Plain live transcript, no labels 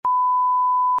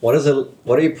What is it?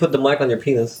 Why do you put the mic on your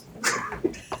penis?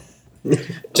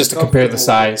 Just to compare the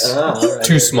size. Right,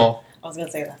 too small. I was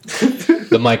gonna say that.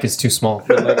 The mic is too small.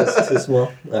 The mic is too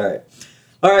small.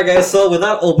 Alright guys, so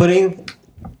without opening,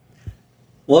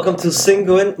 welcome to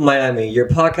Single in Miami, your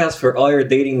podcast for all your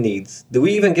dating needs. Do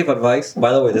we even give advice?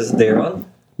 By the way, this is Daron.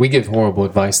 We give horrible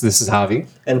advice. This is Javi.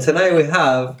 And tonight we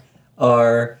have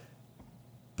our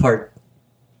part,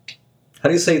 how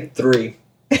do you say 3?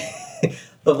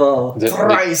 Of all. The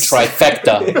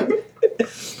trifecta.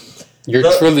 Your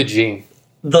trilogy.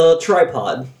 The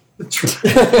tripod.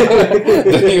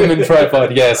 The human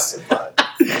tripod, yes.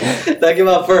 That came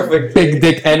out perfect. Big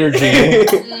dick energy.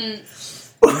 Big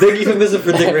euphemism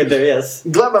for dick right there, yes.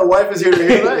 Glad my wife is here to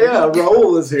hear that. Yeah,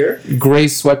 Raul is here. Gray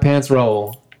sweatpants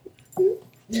Raul.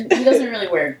 He doesn't really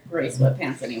wear gray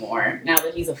sweatpants anymore now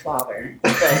that he's a father.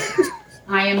 But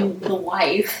I am the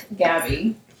wife,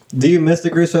 Gabby. Do you miss the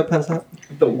gray sweatpants?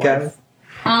 The wife. Gabby?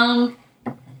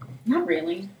 Not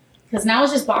really. Because now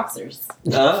it's just boxers.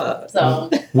 Ah. So.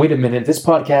 Wait a minute. This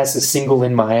podcast is Single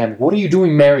in Miami. What are you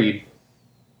doing married?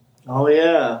 Oh,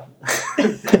 yeah.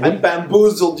 I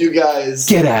bamboozled you guys.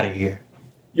 Get out of here.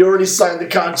 You already signed the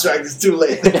contract. It's too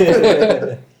late.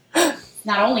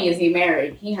 Not only is he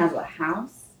married, he has a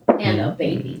house and a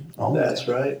baby. Oh, that's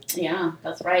right. Yeah,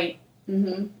 that's right.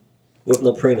 Mm-hmm. With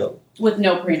no prenup. With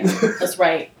no prenup. That's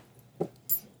right.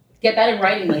 Get that in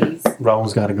writing, ladies.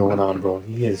 Raul's got it going on, bro.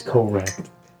 He is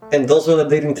correct. And those are the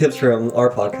dating tips from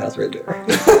our podcast right there.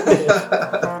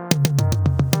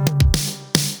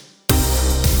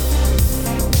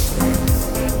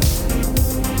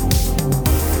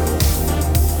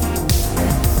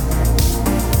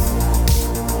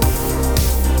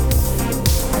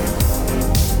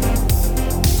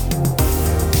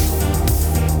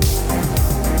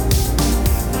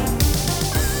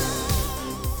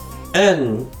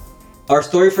 And our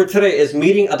story for today is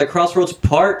Meeting at the Crossroads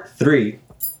Part 3.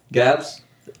 Gabs,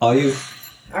 are you?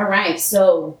 All right,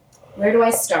 so where do I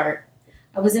start?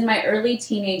 I was in my early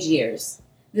teenage years.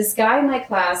 This guy in my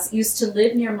class used to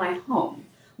live near my home.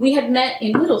 We had met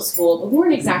in middle school, but we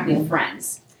weren't exactly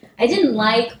friends. I didn't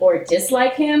like or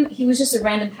dislike him. He was just a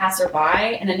random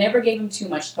passerby, and I never gave him too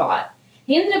much thought.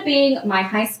 He ended up being my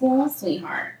high school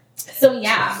sweetheart. So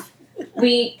yeah,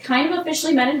 we kind of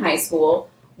officially met in high school,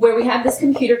 where we had this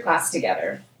computer class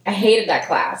together. I hated that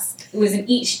class. It was an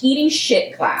eating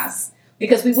shit class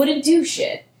because we wouldn't do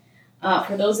shit.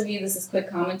 For those of you, this is quick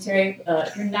commentary.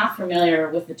 If you're not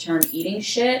familiar with the term eating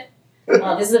shit,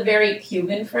 this is a very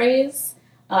Cuban phrase.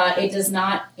 It does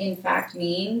not, in fact,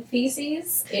 mean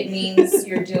feces. It means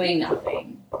you're doing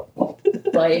nothing.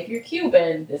 But if you're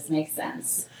Cuban, this makes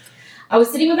sense. I was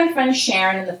sitting with my friend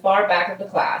Sharon in the far back of the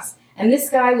class, and this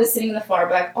guy was sitting in the far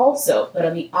back also, but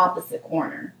on the opposite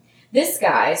corner. This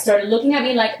guy started looking at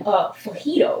me like a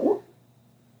fajito.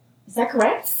 Is that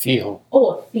correct? Fijo.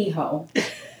 Oh, a fijo.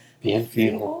 Bien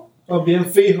fijo. Oh, bien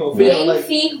fijo. Bien Like,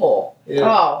 fijo. yeah.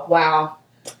 Oh, wow.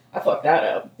 I fucked that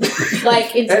up.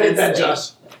 Like, edit that, intensely.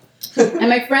 Josh. And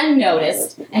my friend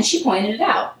noticed, and she pointed it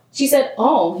out. She said,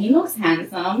 oh, he looks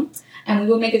handsome, and we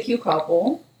will make a cute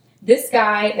couple. This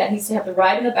guy that used to have to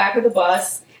ride in the back of the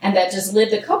bus, and that just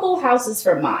lived a couple houses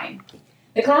from mine.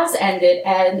 The class ended,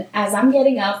 and as I'm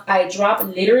getting up, I dropped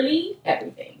literally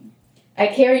everything. I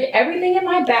carried everything in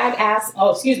my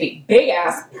big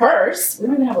ass purse. We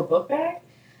don't even have a book bag.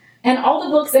 And all the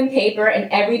books and paper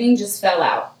and everything just fell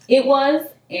out. It was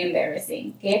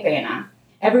embarrassing. Que pena.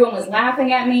 Everyone was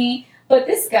laughing at me, but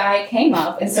this guy came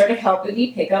up and started helping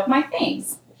me pick up my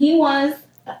things. He was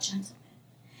a gentleman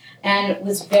and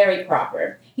was very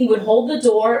proper. He would hold the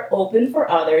door open for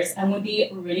others and would be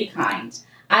really kind.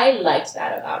 I liked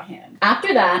that about him.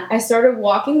 After that, I started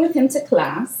walking with him to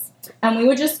class, and we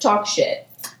would just talk shit.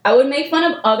 I would make fun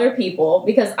of other people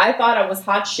because I thought I was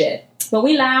hot shit, but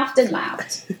we laughed and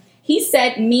laughed. He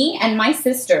said me and my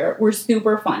sister were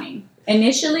super funny.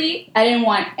 Initially, I didn't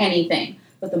want anything,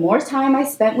 but the more time I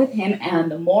spent with him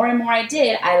and the more I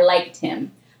did, I liked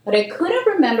him. But I couldn't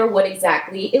remember what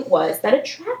exactly it was that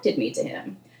attracted me to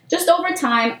him. Just over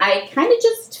time, I kind of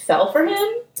just fell for him.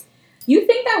 You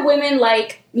think that women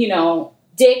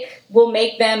dick will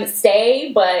make them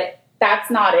stay, but that's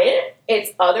not it.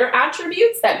 It's other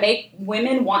attributes that make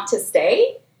women want to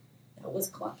stay. That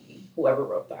was clunky. Whoever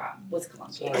wrote that was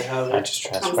clunky. I just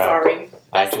transcribed.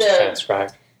 I'm sorry.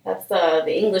 Transcribed. That's the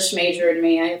English major in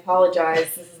me. I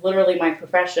apologize. This is literally my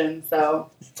profession.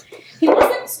 So he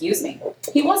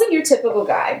wasn't your typical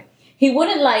guy. He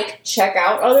wouldn't check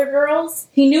out other girls.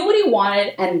 He knew what he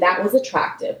wanted, and that was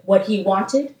attractive. What he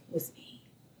wanted was me.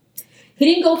 He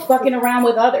didn't go fucking around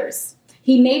with others.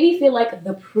 He made me feel like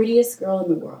the prettiest girl in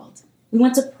the world. We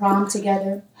went to prom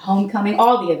together, homecoming,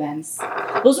 all the events.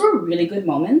 Those were really good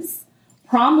moments.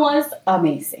 Prom was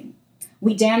amazing.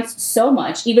 We danced so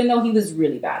much, even though he was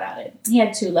really bad at it. He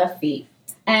had 2 left feet.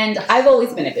 And I've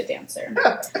always been a good dancer.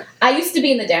 I used to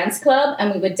be in the dance club,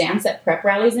 and we would dance at prep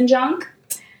rallies and junk.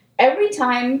 Every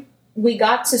time we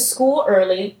got to school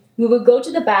early, we would go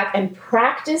to the back and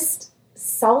practice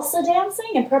salsa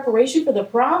dancing in preparation for the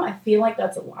prom. I feel like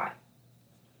that's a lie.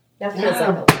 That feels like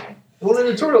a lie. Don't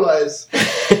editorialize.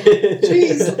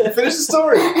 Jeez, finish the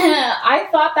story. I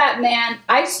taught that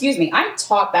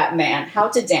man how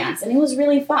to dance, and it was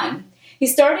really fun. He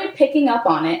started picking up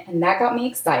on it, and that got me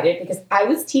excited because I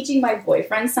was teaching my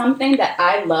boyfriend something that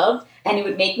I loved, and it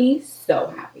would make me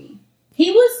so happy. He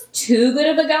was too good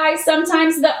of a guy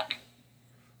sometimes, though.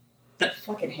 I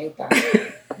fucking hate that.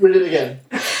 Read it again.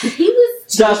 He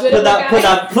was too Josh, good of a guy.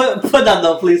 put that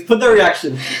though, please. Put the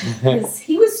reaction.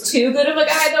 He was too good of a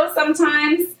guy, though,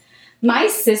 sometimes. My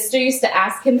sister used to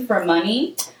ask him for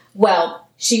money. Well,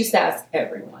 she used to ask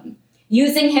everyone,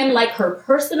 using him like her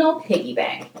personal piggy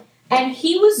bank. And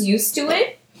he was used to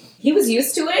it.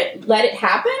 Let it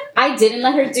happen. I didn't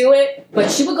let her do it, but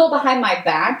she would go behind my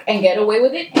back and get away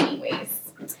with it anyways.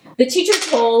 The teacher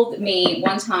told me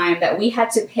one time that we had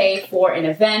to pay for an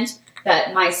event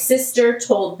that my sister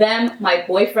told them my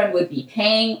boyfriend would be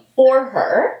paying for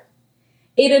her.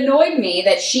 It annoyed me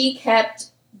that she kept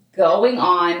going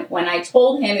on. When I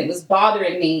told him it was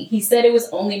bothering me, he said it was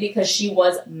only because she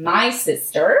was my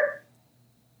sister.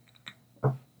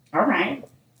 All right.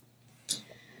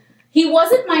 He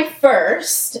wasn't my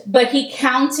first, but he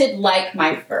counted like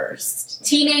my first.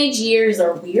 Teenage years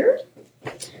are weird,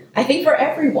 I think, for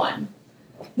everyone.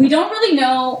 We don't really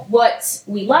know what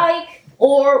we like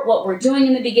or what we're doing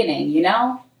in the beginning, you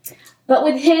know? But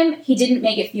with him, he didn't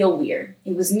make it feel weird.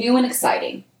 It was new and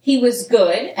exciting. He was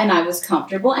good, and I was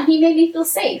comfortable, and he made me feel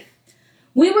safe.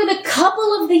 We were the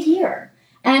couple of the year,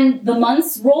 and the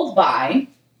months rolled by,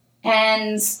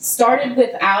 and started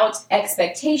without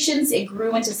expectations. It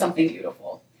grew into something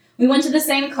beautiful. We went to the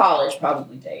same college,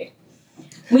 probably date.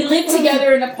 We lived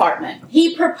together in an apartment.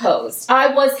 He proposed.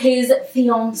 I was his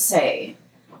fiancée.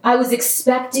 I was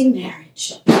expecting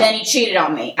marriage. Then he cheated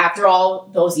on me after all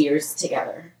those years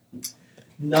together.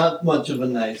 Not much of a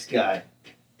nice guy.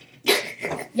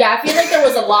 Yeah, I feel like there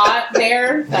was a lot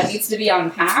there that needs to be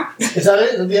unpacked. Is that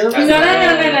it? Is that the end of No, it?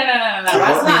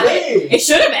 that's not it. It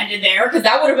should have ended there, because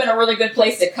that would have been a really good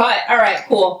place to cut. All right,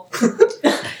 cool.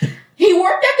 He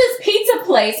worked at this pizza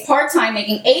place part-time,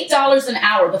 making $8 an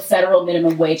hour. The federal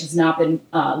minimum wage has not been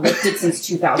lifted since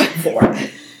 2004.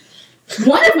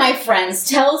 One of my friends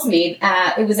tells me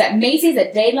it was at Macy's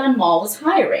that Dayland Mall was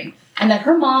hiring, and that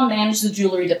her mom managed the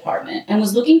jewelry department and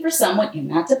was looking for someone in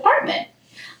that department.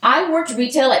 I worked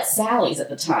retail at Sally's at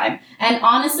the time, and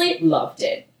honestly loved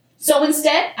it. So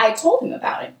instead, I told him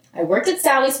about it. I worked at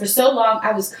Sally's for so long,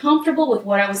 I was comfortable with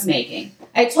what I was making.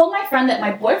 I told my friend that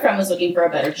my boyfriend was looking for a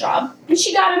better job, and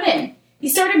she got him in. He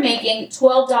started making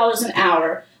 $12 an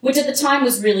hour, which at the time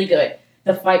was really good.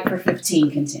 The fight for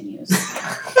 15 continues.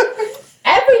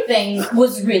 Everything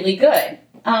was really good.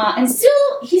 And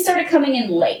still, he started coming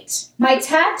in late. My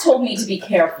dad told me to be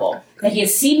careful, that he had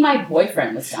seen my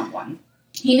boyfriend with someone.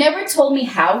 He never told me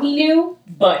how he knew,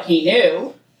 but he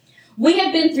knew. We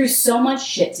had been through so much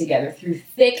shit together, through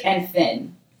thick and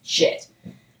thin shit.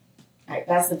 All right,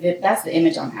 that's the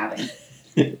image I'm having.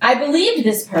 I believed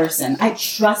this person. I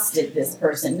trusted this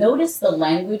person. Notice the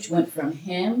language went from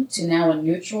him to now a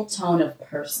neutral tone of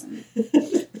person.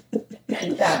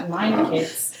 Keep that in mind,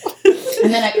 kids.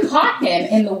 And then I caught him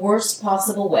in the worst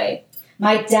possible way.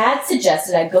 My dad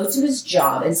suggested I go to his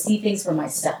job and see things for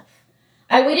myself.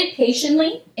 I waited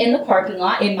patiently in the parking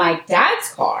lot in my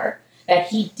dad's car that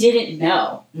he didn't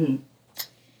know.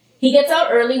 He gets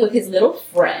out early with his little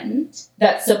friend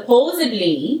that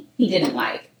supposedly he didn't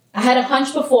like. I had a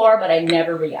hunch before, but I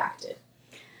never reacted.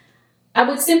 I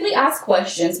would simply ask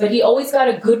questions, but he always got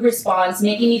a good response,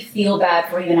 making me feel bad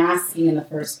for even asking in the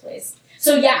first place.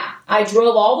 So yeah, I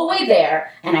drove all the way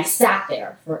there, and I sat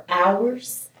there for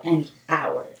hours and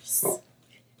hours.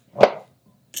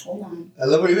 Hold on. I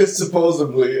love how you did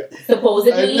supposedly.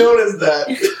 Supposedly? I noticed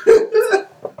that.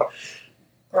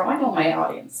 Girl, I know my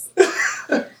audience.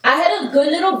 I had a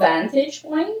good little vantage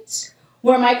point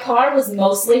where my car was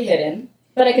mostly hidden,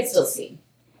 but I could still see.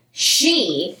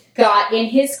 She got in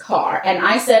his car, and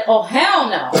I said, oh, hell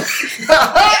no.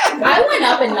 I went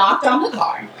up and knocked on the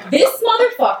car. This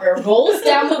motherfucker rolls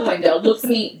down the window, looks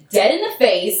me dead in the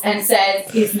face, and says,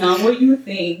 it's not what you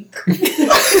think.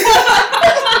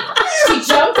 She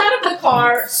jumped out of the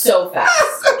car so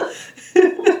fast.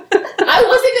 I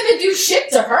wasn't going to do shit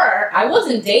to her. I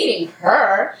wasn't dating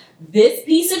her. This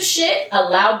piece of shit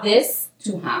allowed this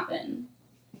to happen.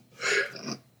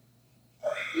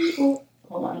 Ooh,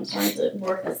 hold on, I'm trying to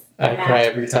work this. I cry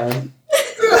every time.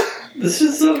 This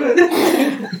is so good.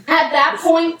 At that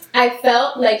point, I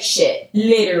felt like shit.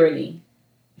 Literally.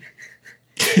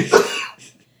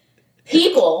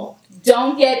 People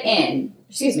don't get in.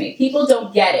 Excuse me. People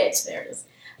don't get it. There it is.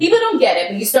 People don't get it,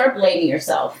 but you start blaming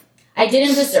yourself. I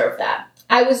didn't deserve that.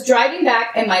 I was driving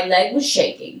back and my leg was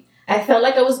shaking. I felt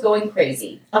like I was going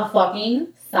crazy. A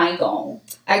fucking psycho.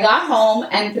 I got home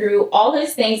and threw all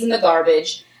his things in the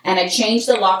garbage and I changed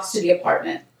the locks to the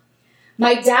apartment.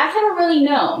 My dad had already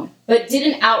known, but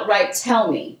didn't outright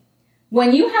tell me.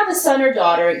 When you have a son or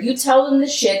daughter, you tell them the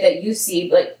shit that you see,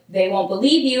 but they won't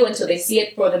believe you until they see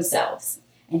it for themselves.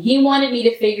 And he wanted me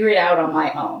to figure it out on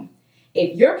my own.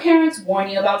 If your parents warn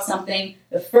you about something,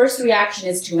 the first reaction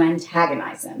is to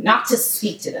antagonize them, not to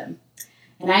speak to them.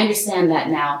 And I understand that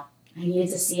now. I needed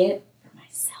to see it for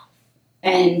myself.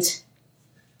 And...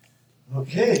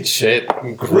 Okay. Shit.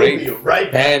 We'll Great. be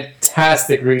right back.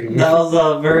 Fantastic reading. That was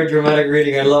a very dramatic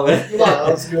reading. I love it. That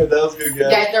was good. That was good,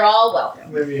 guys. guys, they're all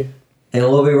welcome. Maybe. And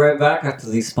we'll be right back after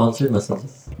these sponsored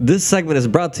messages. This segment is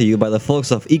brought to you by the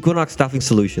folks of Equinox Staffing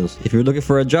Solutions. If you're looking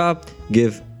for a job,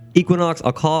 give Equinox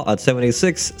a call at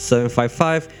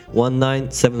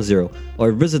 786-755-1970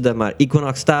 or visit them at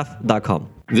equinoxstaff.com.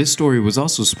 This story was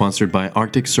also sponsored by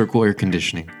Arctic Circle Air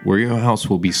Conditioning, where your house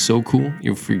will be so cool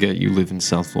you'll forget you live in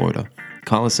South Florida.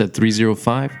 Call us at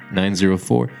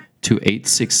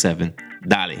 305-904-2867.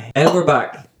 Dale. And we're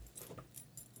back.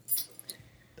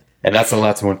 And that's a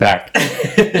lot to unpack.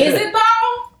 Is it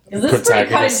though? Is this pretty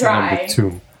cut and Protagonist dry? number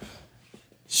 2.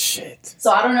 Shit. So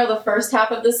I don't know the first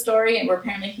half of the story, and we're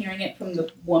apparently hearing it from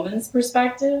the woman's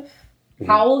perspective.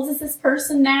 How old is this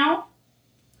person now?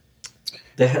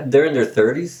 They're in their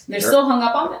 30s. They're still hung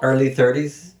up on it? Early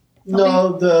 30s.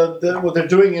 No, what they're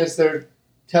doing is they're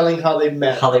telling how they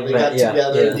met. How they got met, yeah,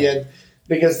 together yeah. at the end.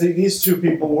 Because these two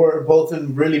people were both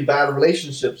in really bad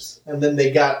relationships, and then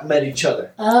they met each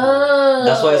other. Oh.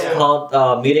 That's why it's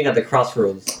called Meeting at the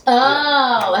Crossroads.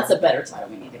 Oh, that's a better title.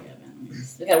 We need to get in.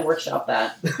 We gotta workshop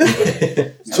that.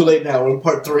 It's too late now. We're in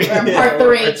part 3. We're in part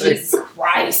 3. Jesus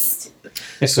Christ.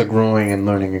 It's a growing and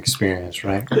learning experience,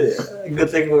 right? Good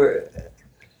thing we're...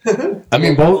 I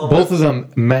mean, both of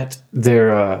them met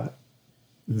their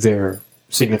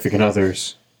significant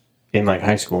others in like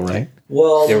high school, right?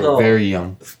 Well, They were no. very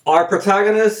young. Our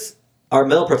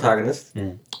male protagonist,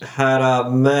 had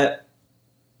met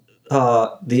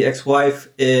the ex-wife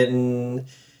in...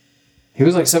 He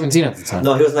was like 17 at the time.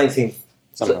 No, he was 19. So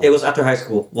Something it was after high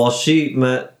school. Well, she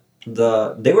met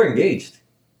they were engaged.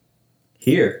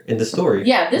 Here, in the story.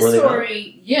 Yeah, this Were they not?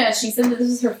 story, yeah, she said that this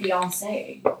is her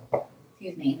fiancé.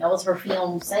 Excuse me, that was her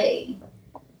fiancé.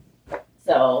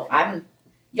 So,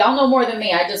 y'all know more than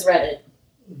me, I just read it.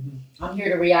 I'm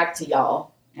here to react to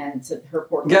y'all and to her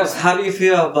poor Guys, how do you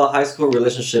feel about high school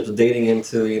relationships, dating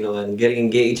into, and getting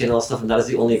engaged and all stuff, and that is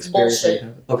the only experience? Bullshit. you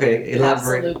have? Okay,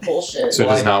 elaborate. Absolute bullshit. So it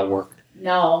does not work.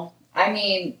 No, I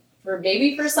mean,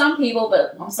 maybe for some people,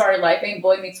 but I'm sorry, life ain't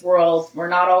Boy Meets World. We're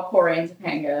not all Corey and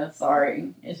Topanga.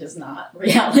 Sorry, it's just not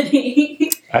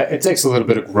reality. It takes a little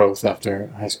bit of growth after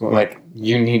high school. Like,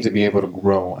 you need to be able to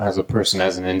grow as a person,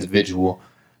 as an individual,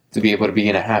 to be able to be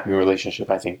in a happy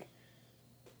relationship, I think.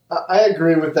 I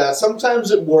agree with that.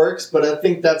 Sometimes it works, but I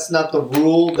think that's not the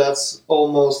rule. That's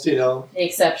almost, The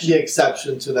exception. the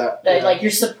exception to that. That, Yeah. like,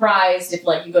 you're surprised if,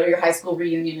 you go to your high school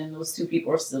reunion and those two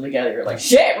people are still together. You're like,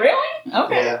 shit, really?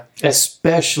 Okay. Yeah.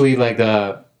 Especially like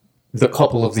the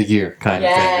couple of the year kind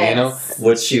of thing,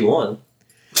 Which she won.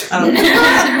 I don't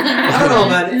know,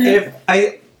 man. If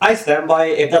I stand by,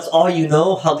 if that's all you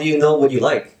know, how do you know what you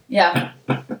like? Yeah.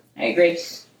 I agree.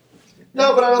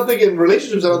 No, but I don't think in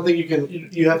relationships, I don't think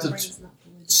you have to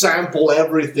sample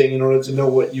everything in order to know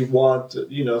what you want.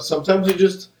 Sometimes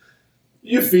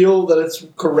you feel that it's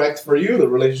correct for you, the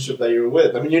relationship that you're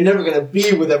with. I mean, you're never going to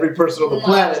be with every person on the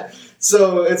planet.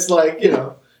 So it's like, I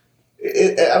don't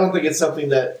think it's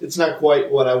something it's not quite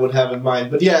what I would have in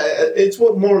mind. But yeah, it's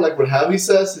more like what Javi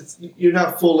says. You're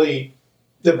not fully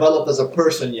developed as a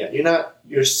person yet. You're not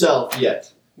yourself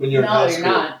yet when you're in high school. No,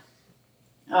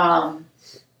 you're not.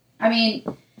 I mean...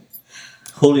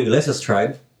 Julio Iglesias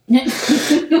tried.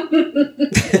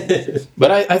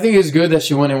 But I think it's good that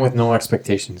she went in with no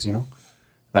expectations,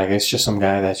 Like, it's just some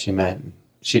guy that she met.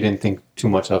 She didn't think too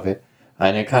much of it.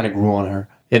 And it kind of grew on her.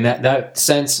 In that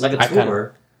sense... Like a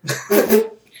tumor.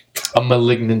 A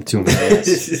malignant tumor,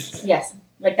 yes. Yes.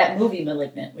 Like that movie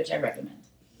Malignant, which I recommend.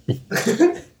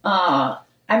 I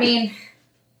mean...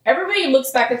 everybody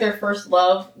looks back at their first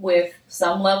love with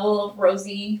some level of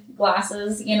rosy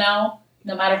glasses, you know,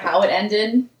 no matter how it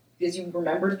ended, because you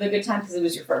remembered the good time because it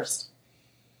was your first.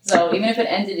 So even if it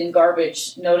ended in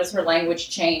garbage, notice her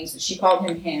language changed. She called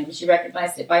him him. She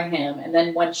recognized it by him. And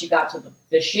then when she got to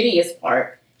the shittiest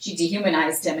part, she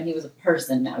dehumanized him and he was a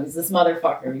person now. He was this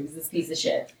motherfucker. He was this piece of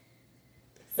shit.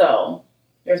 So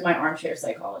there's my armchair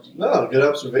psychology. No, good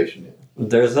observation. Yeah.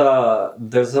 There's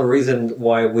a reason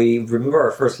why we remember our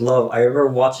first love. I remember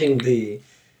watching the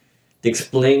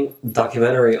Explain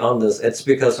documentary on this. It's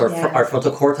because our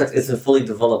frontal cortex isn't fully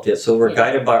developed yet, so we're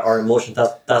guided by our emotions.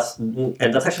 That's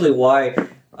actually why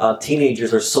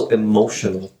teenagers are so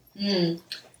emotional. Mm.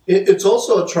 It's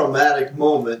also a traumatic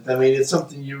moment. I mean, it's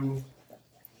something you.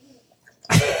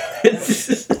 I'm going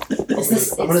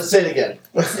to say it again.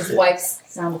 It's his wife's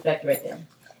sound effect right there.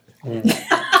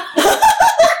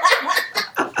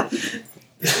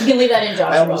 You can leave that in,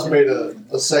 Josh. I almost made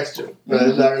a sex joke, but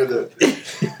I'm not going to do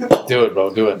it. Do it,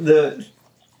 bro. Do it.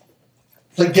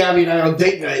 It's like Gabby and I on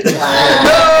date night.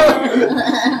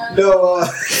 No,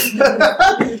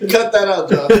 cut that out,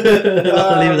 Josh.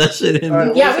 Leave that shit in.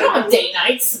 Right, Yeah, we don't have date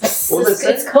nights.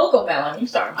 It's Coco Melon. I'm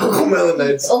sorry. Coco Melon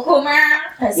nights. Coco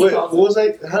Melon. Wait, what was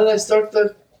I? How did I start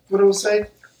what I was saying?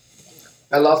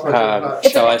 I lost my train of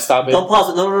thought. Shall I stop it? Don't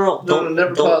pause it. No. No,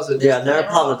 never pause it. Yeah, never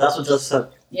pause it. That's what just said.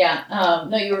 Yeah.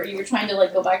 No, you were trying to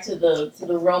like go back to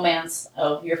the romance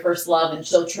of your first love and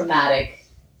so traumatic.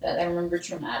 That I remember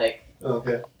traumatic.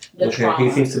 Okay. The trauma.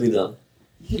 He seems to be done.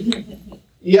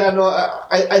 Yeah, no,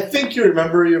 I think you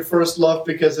remember your first love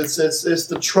because it's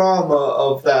the trauma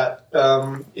of that.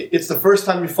 It's the first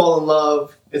time you fall in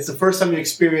love. It's the first time you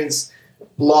experience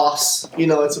loss. You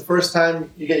know, it's the first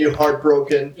time you get your heart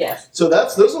broken. Yes. So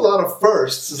there's a lot of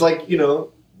firsts. It's like, you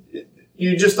know,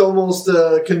 you just almost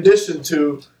conditioned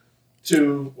to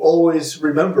always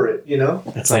remember it, you know?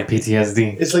 It's like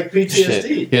PTSD. It's like PTSD.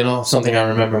 Shit. You know, something I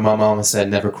remember my mama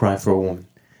said, never cry for a woman.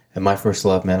 And my first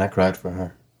love, man, I cried for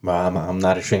her. But I'm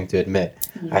not ashamed to admit.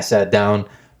 Mm-hmm. I sat down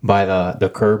by the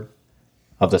curb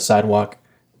of the sidewalk,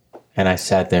 and I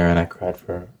sat there and I cried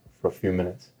for a few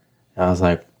minutes. And I was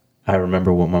like, I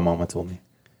remember what my mama told me.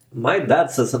 My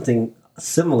dad says something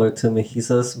similar to me. He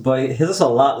says, but his is a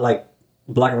lot like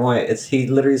black and white. He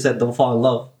literally said, don't fall in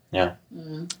love. Yeah.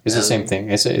 Mm-hmm. It's the same thing.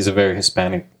 It's a very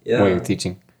Hispanic way of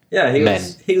teaching. Yeah, he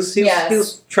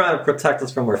was trying to protect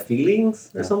us from our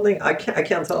feelings or something. I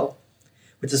can't tell.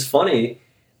 Which is funny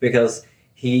because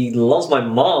he loves my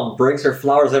mom, brings her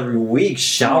flowers every week,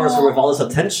 showers her with all this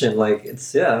attention. Like, it's,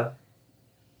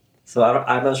 So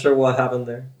I'm not sure what happened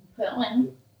there.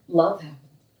 Love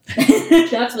happened.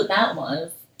 That's what that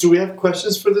was. Do we have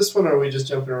questions for this one, or are we just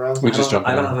jumping around?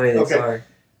 I don't have anything, sorry.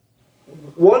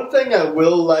 One thing I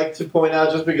will like to point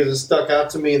out, just because it stuck out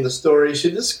to me in the story, she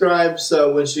describes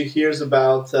when she hears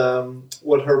about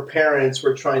what her parents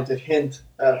were trying to hint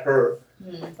at her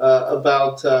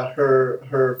about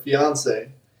her fiance.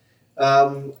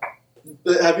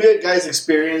 Have you guys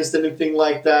experienced anything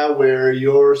like that, where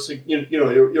your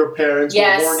parents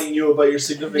were warning you about your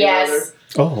significant other?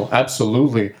 Oh,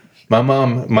 absolutely.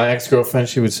 My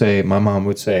ex-girlfriend, my mom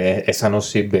would say, esa no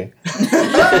sirve.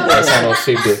 Esa no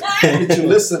sirve. Did you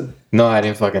listen? No, I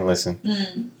didn't fucking listen.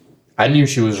 I knew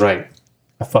she was right.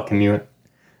 I fucking knew it.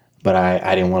 But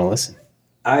I didn't want to listen.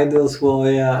 I do as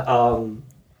well, yeah.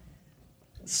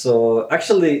 So,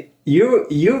 actually,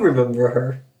 you remember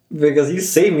her. Because you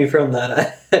saved me from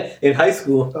that in high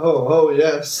school. Oh,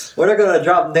 yes. We're not going to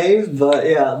drop names, but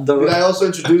yeah. Did I also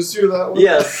introduce you to that one?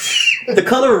 Yes. The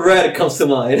color red comes to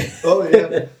mind. Oh,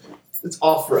 yeah. It's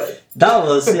off red. That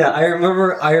was, yeah. I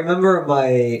remember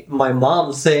my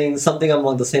mom saying something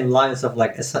along the same lines of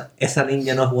like, esa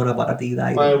niña no es buena para ti.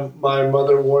 My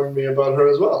mother warned me about her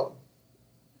as well.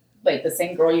 Wait, the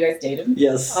same girl you guys dated?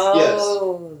 Yes. Oh, yes.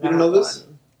 You don't know this?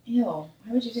 Ew. Why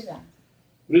would you do that?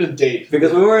 We didn't date.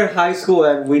 Because we were in high school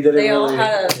and we didn't They all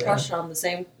had a crush on the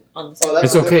same. Oh,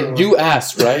 it's okay. You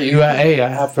asked, right? Hey, I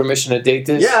have permission to date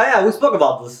this? Yeah, we spoke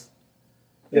about this.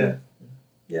 Yeah.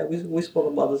 Yeah, we spoke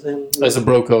about this in... That's a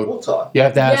bro code. We'll talk. You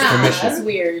have to ask permission. That's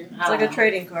weird. It's like a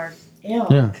trading card. Ew.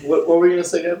 Yeah. What were you going to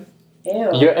say, Gabby?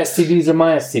 Ew. Your STDs are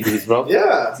my STDs, bro.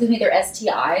 Yeah. Excuse me, they're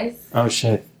STIs? Oh,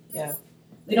 shit. Yeah.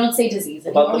 We don't say disease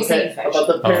anymore, we say infection. About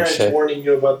the parents warning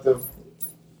you about the...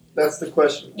 That's the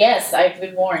question. Yes, I've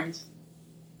been warned.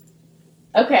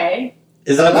 Okay.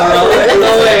 Is that Raul?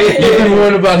 No way. You've been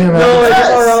warned about him. No, it's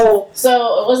Raul.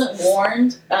 So it wasn't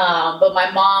warned, but my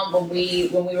mom, when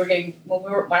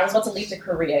I was about to leave to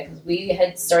Korea, because we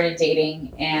had started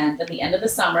dating, and at the end of the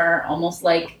summer, almost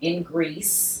like in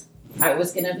Greece, I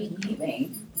was gonna be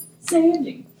leaving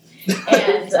Sandy,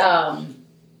 and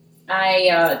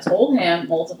I told him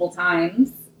multiple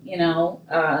times,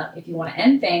 if you want to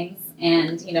end things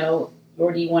and,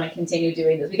 or do you want to continue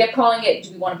doing this? We kept calling it,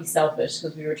 do we want to be selfish?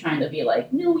 Because we were trying to be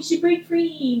like, no, we should break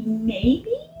free,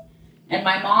 maybe? And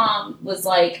my mom was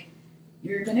like,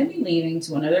 you're going to be leaving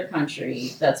to another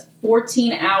country that's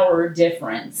 14-hour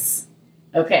difference,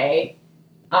 okay?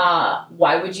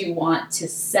 Why would you want to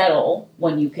settle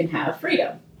when you can have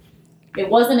freedom? It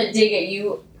wasn't a dig at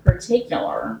you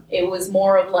particular. It was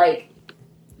more of like,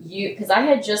 because I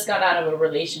had just got out of a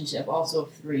relationship also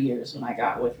of 3 years when I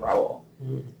got with Raul.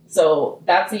 So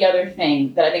that's the other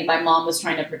thing that I think my mom was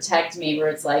trying to protect me, where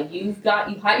it's like, you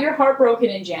had your heart broken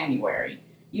in January.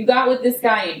 You got with this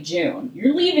guy in June.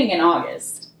 You're leaving in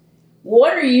August.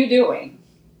 What are you doing?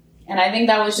 And I think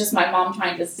that was just my mom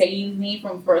trying to save me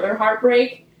from further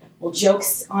heartbreak. Well,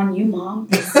 joke's on you, Mom.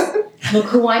 Look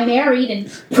who I married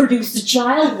and produced a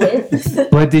child with.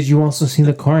 But did you also see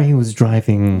the car he was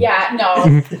driving? Yeah,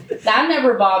 no. That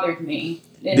never bothered me.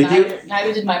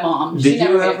 Neither did my mom. Did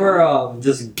you ever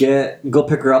just go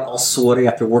pick her up all sweaty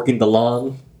after working the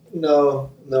lawn? No,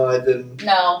 I didn't.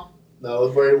 No. No, I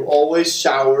was always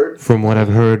showered. From what I've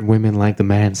heard, women like the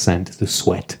man scent, the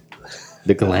sweat,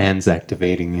 the glands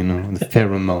activating, the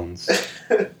pheromones.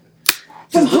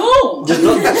 From whom? Just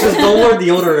don't wear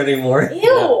deodorant anymore.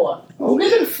 Ew. We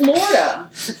live in Florida.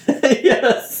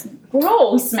 Yes.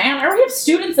 Gross, man. I already have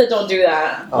students that don't do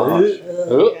that.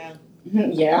 Yeah.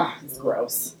 Yeah, it's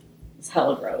gross. It's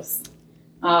hella gross.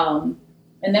 And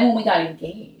then when we got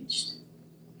engaged,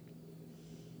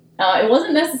 it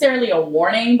wasn't necessarily a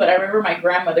warning, but I remember my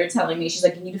grandmother telling me, she's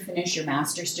like, you need to finish your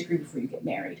master's degree before you get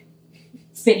married.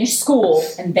 Finish school,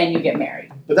 and then you get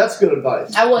married. But that's good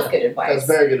advice. That was good advice. That's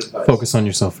very good advice. Focus on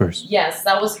yourself first. Yes,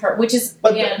 that was her, which is,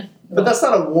 again... But that's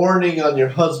not a warning on your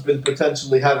husband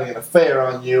potentially having an affair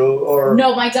on you, or...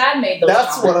 No, my dad made those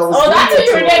That's comments. what I was Oh, that's what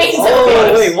you were getting to.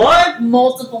 Oh, wait, what?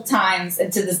 Multiple times,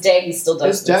 and to this day, he still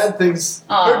does His dad thinks...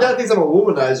 Uh, her dad thinks I'm a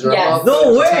womanizer. Yes.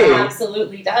 No way!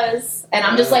 Absolutely does. And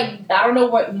I'm just like, I don't know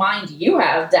what mind you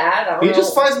have, Dad. I don't He know.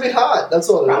 just finds me hot. That's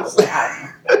all it is. Probably, I don't know.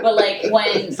 But like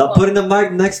when... Stop putting the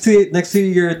mic next to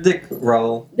your dick,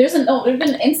 Raul. There's been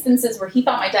instances where he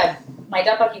thought my dad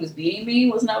thought he was beating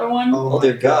me, was another one. Oh,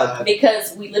 dear God.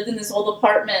 Because we lived in this old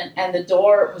apartment and the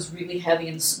door was really heavy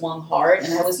and swung hard.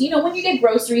 And I was, when you get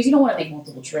groceries, you don't want to make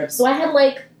multiple trips. So I had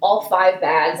like all 5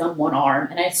 bags on one arm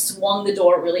and I swung the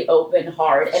door really open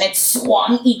hard and it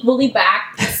swung equally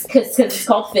back because it's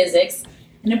called physics.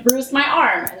 And it bruised my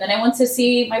arm. And then I went to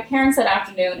see my parents that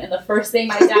afternoon and the first thing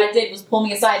my dad did was pull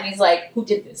me aside and he's like, who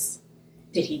did this?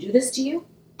 Did he do this to you?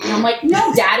 And I'm like,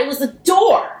 no, Dad, it was the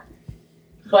door.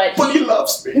 But he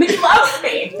loves me. He loves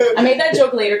me. I made that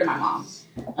joke later to my mom.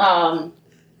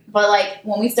 But like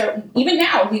when we start, even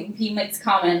now, he makes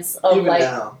comments of Even like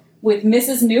now. with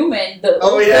Mrs. Newman, the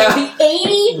Oh, the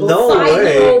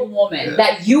 85-year-old woman Yeah.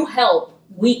 that you help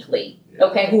weekly,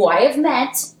 okay, who I have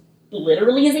met,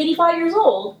 literally is 85 years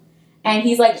old, and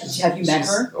he's like, have you met She's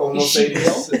her? Is almost she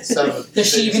real? 87. Does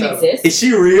she even 87. exist? Is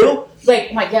she real?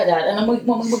 Like, my God, Dad. And then when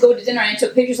we would go to dinner and I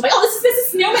took pictures, I'm like, oh, this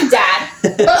is Mrs. Newman,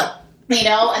 Dad.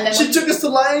 And then She took us to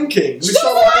Lion King. We She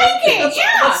saw took us to Lion King,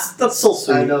 yeah. That's so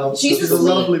sweet. I know. She's She's a a sweet-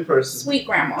 lovely person. sweet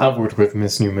grandma. I've worked with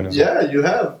Miss Newman as well. Yeah, you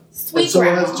have. Sweet And so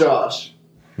grandma. has Josh.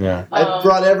 Yeah. I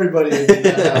brought everybody into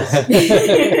the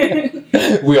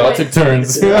house. We all took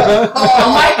turns. Oh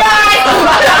my God!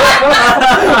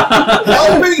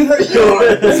 Helping her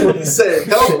yard. That's what he's saying.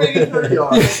 Helping her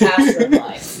yard.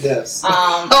 Afterlife. Yes.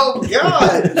 Oh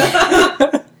God.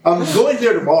 I'm going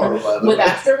there tomorrow, by the With way.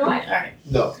 Afterlife? Alright.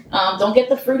 No. Don't get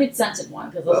the fruited scented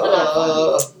one, because those are not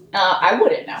fun. I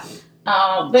wouldn't know.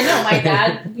 But no, my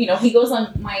dad, he goes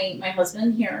on, my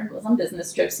husband here goes on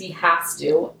business trips. He has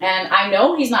to. And I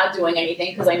know he's not doing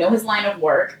anything because I know his line of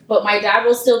work. But my dad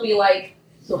will still be like,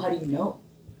 so how do you know?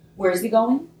 Where is he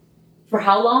going? For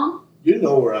how long? You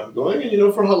know where I'm going, and you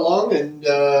know for how long, and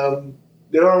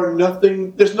there's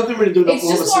nothing really to do. It's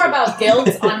just more about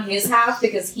guilt on his half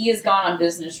because he has gone on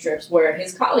business trips where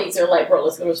his colleagues are like, bro,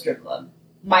 let's go to a strip club.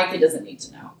 Mikey doesn't need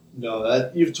to know. No,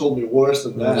 that you've told me worse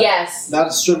than that. Yes.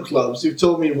 Not strip clubs. You've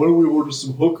told me, why don't we order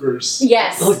some hookers?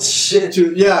 Yes. Oh shit.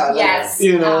 Yes.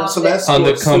 So that's On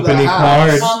the company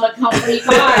card. On the company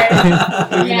card.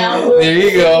 There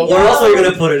you go. Where else are you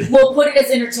gonna put it? We'll put it as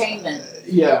entertainment.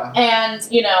 Yeah. And,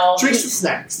 Drinks and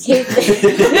snacks.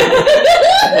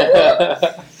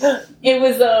 It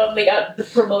was, they got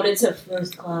promoted to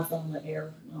first class on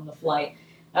the flight.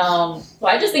 So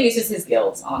I just think it's just his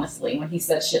guilt, honestly, when he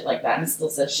says shit like that and still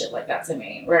says shit like that to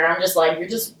me. Where I'm just like, you're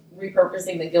just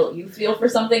repurposing the guilt you feel for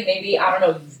something maybe, I don't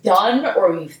know, you've done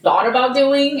or you've thought about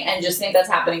doing and just think that's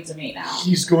happening to me now.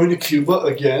 He's going to Cuba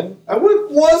again? I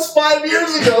was 5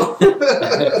 years ago.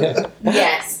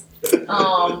 Yes.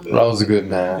 Raul's a good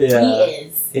man. Yeah. He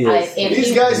is. He is.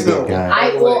 These guys know.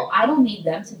 I don't need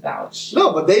them to vouch.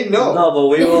 No, but they know. No,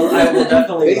 but I will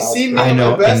definitely. They see me I at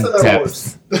know my best in and their depth.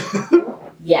 worst.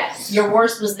 Yes. Your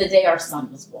worst was the day our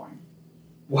son was born.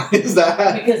 Why is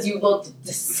that? Because you looked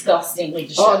disgustingly Oh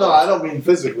disheveled. no, I don't mean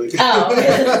physically.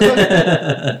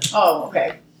 Oh. Oh,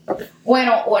 okay.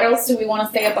 Bueno, what else do we want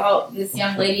to say about this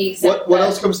young lady? What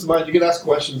else comes to mind? You can ask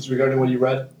questions regarding what you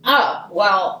read. Oh,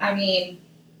 well, I mean,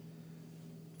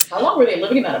 how long were they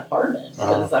living in that apartment?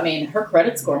 Because, I mean, her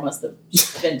credit score must have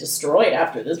been destroyed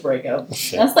after this breakup.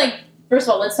 Shit. That's like, first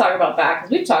of all, let's talk about that,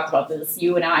 because we've talked about this,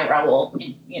 you and I, Raul,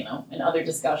 in other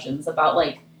discussions about,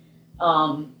 like,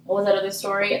 what was that other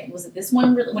story? I think, was it this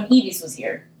one when Edie's was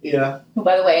here? Yeah. Who,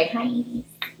 by the way, hi, Edie.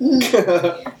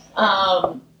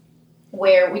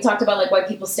 Where we talked about, like, why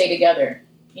people stay together.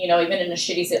 You know, even in a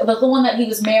shitty situation. The one that he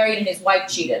was married and his wife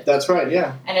cheated. That's right,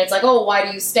 yeah. And it's like, oh, why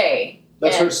do you stay?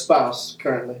 That's And- her spouse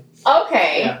currently.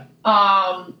 Okay. Yeah.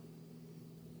 I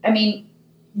mean,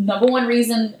 number one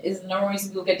reason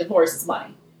people get divorced is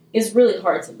money. It's really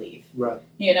hard to leave. Right.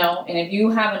 You know, and if you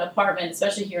have an apartment,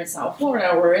 especially here in South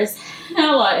Florida, where it's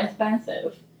hella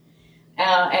expensive,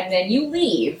 and then you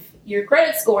leave, your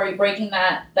credit score, you're breaking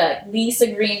that lease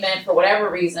agreement for whatever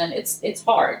reason, it's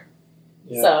hard.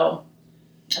 Yeah. So,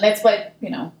 and that's why,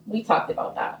 we talked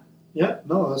about that. Yeah,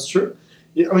 no, that's true.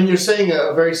 Yeah, I mean, you're saying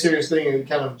a very serious thing in a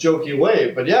kind of jokey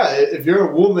way, but yeah, if you're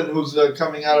a woman who's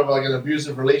coming out of like an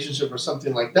abusive relationship or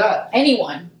something like that,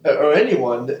 Anyone. or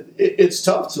anyone, it's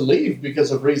tough to leave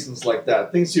because of reasons like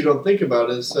that. Things you don't think about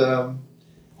is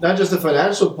not just the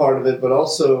financial part of it, but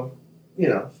also,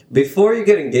 Before you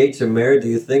get engaged or married, do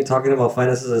you think talking about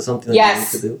finances is something that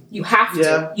Yes. you need to do? You have to.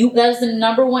 Yeah. That is the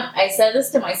number one. I said this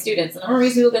to my students. The number one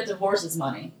reason people get divorced is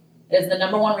money. Is the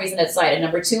number one reason it's cited.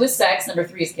 Number 2 is sex. Number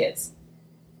 3 is kids.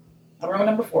 I don't know what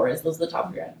number 4 is. Those are the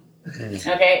top 3 items.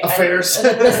 Okay. Affairs.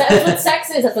 That's what sex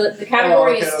is. That's the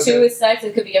category Oh, okay, is 2 okay. is sex.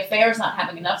 It could be affairs, not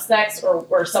having enough sex,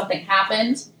 or something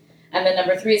happened. And then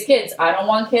number 3 is kids. I don't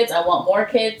want kids. I want more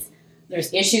kids.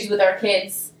 There's issues with our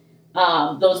kids.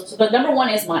 But number 1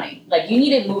 is money. Like, you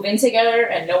need to move in together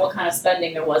and know what kind of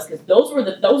spending there was, because those were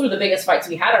the biggest fights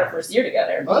we had our first year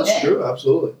together. Oh, that's true,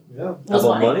 absolutely. Yeah. Was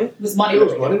About money? It was money It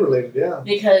was related. money related, yeah.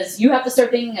 Because you have to start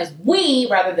thinking as we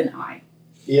rather than I.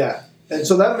 Yeah. And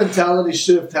so that mentality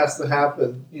shift has to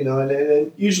happen,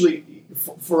 and usually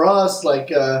for us,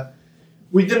 like,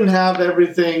 we didn't have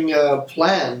everything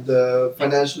planned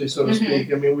financially, so to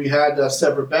speak. I mean, we had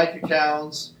separate bank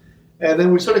accounts, and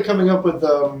then we started coming up with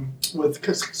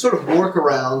sort of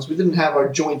workarounds. We didn't have our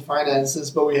joint finances,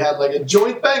 but we had like a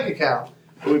joint bank account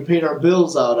that we paid our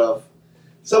bills out of.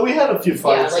 So we had a few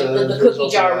fights. Yeah, like the cookie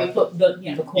jar we put the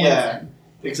coins in.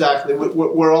 Exactly,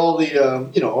 where all the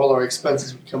all our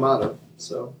expenses would come out of.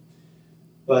 So,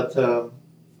 but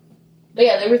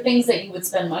yeah, there were things that you would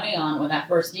spend money on when that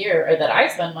first year, or that I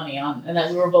spent money on, and that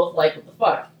we were both like, "What the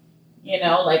fuck?"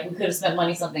 Like we could have spent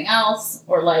money something else,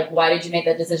 or like, "Why did you make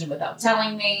that decision without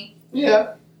telling me?"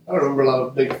 yeah, I remember a lot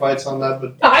of big fights on that,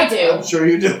 but I do. I'm sure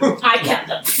you do. I kept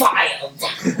them filed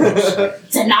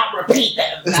to not repeat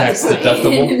them. Tax That's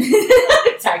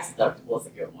deductible. Tax deductible is a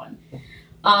good one.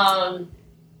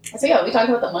 So yeah, we talked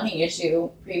about the money issue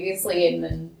previously, and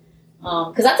then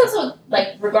because that's also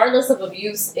like, regardless of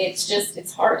abuse,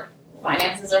 it's hard.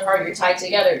 Finances are hard. You're tied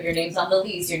together. Your name's on the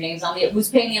lease. Your name's on the who's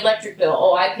paying the electric bill.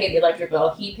 Oh, I pay the electric bill.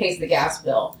 He pays the gas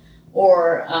bill,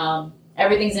 or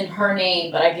everything's in her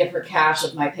name, but I give her cash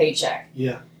of my paycheck.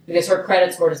 Yeah. Because her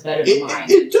credit score is better than mine.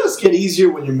 It does get easier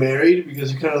when you're married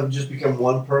because you kind of just become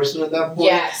one person at that point.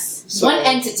 Yes. So- one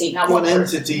entity, not One one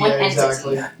person. entity, One yeah, entity.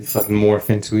 exactly. You fucking morph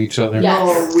into each other. Yes.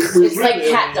 No, we It's like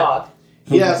really- cat dog.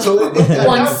 Yeah, so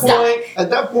One stock. at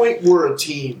that point, we're a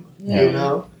team,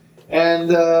 Yeah. And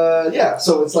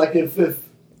so it's like if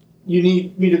you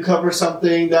need me to cover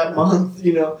something that month,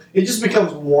 it just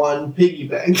becomes one piggy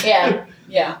bank. Yeah.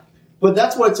 Yeah. But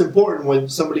that's why it's important when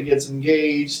somebody gets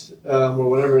engaged or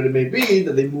whatever it may be,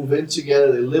 that they move in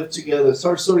together, they live together,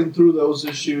 start sorting through those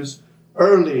issues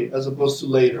early as opposed to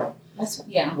later.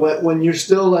 Yeah. When you're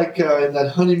still like in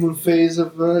that honeymoon phase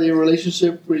of your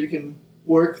relationship where you can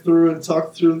work through and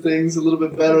talk through things a little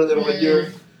bit better than when you're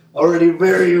already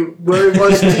very, very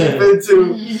much deep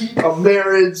into a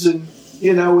marriage and,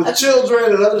 with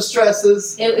children and other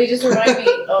stresses. It just reminded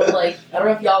me of, like, I don't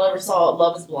know if y'all ever saw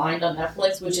Love is Blind on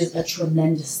Netflix, which is a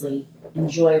tremendously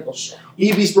enjoyable show.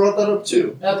 Evie's brought that up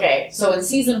too. Okay, so in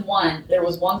season 1, there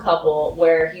was one couple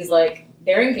where he's like,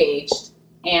 they're engaged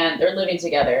and they're living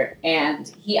together. And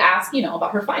he asked,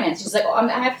 about her finance. She's like, "Oh, I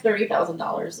have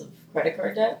 $30,000 of credit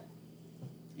card debt."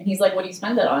 And he's like, "What do you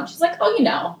spend it on?" She's like,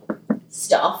 "Oh,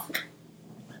 stuff."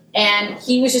 And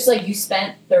he was just like, "You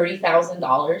spent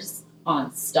 $30,000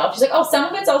 on stuff?" She's like, "Oh, some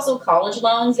of it's also college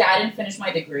loans. Yeah, I didn't finish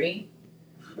my degree."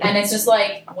 And it's just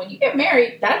like, when you get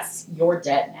married, that's your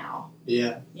debt now.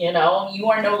 Yeah. You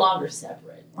are no longer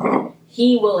separate.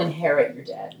 He will inherit your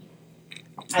debt.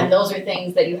 And those are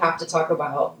things that you have to talk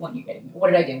about when you're getting.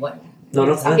 What did I do?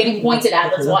 No, I'm getting pointed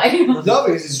at. That's why. No,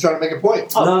 because he's trying to make a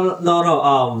point. Oh.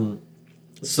 No.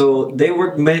 So they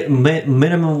worked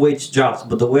minimum wage jobs,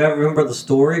 but the way I remember the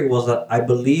story was that I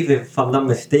believe, if I'm not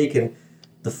mistaken,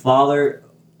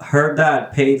 her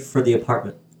dad paid for the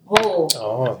apartment.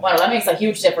 Oh. Wow, that makes a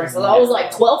huge difference. So that was like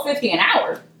 $12.50 an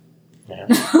hour.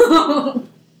 Yeah.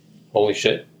 Holy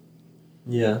shit.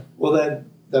 Yeah. Well,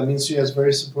 that means she has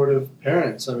very supportive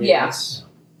parents. I mean, Yeah.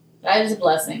 That is a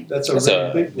blessing. That's That's really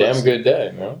a big damn blessing. good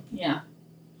day, no? Yeah.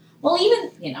 Well,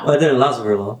 even, Well, it didn't last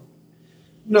very long.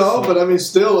 No, but I mean,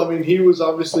 still, he was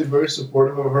obviously very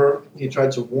supportive of her. He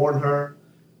tried to warn her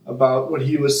about what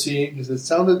he was seeing, because it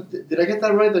sounded. Did I get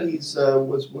that right? That he's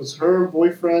was her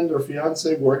boyfriend or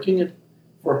fiance working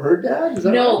for her dad? Is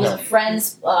that no, it right? was a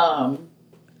friend's,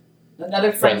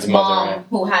 another friend's Friend's mother, mom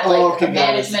who had okay, the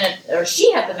got it. management, or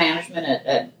she had the management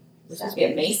at was supposed to be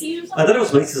at Macy's or something? I thought it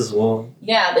was Macy's as well.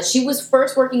 Yeah, that she was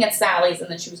first working at Sally's and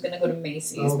then she was going to go to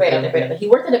Macy's. Okay. Right up there. He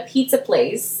worked at a pizza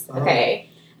place, okay,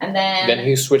 and Then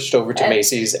he switched over to and-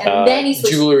 Macy's and then he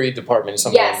switched- jewelry department,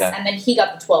 something yes, like that. and then he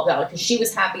got the $12 because she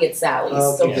was happy at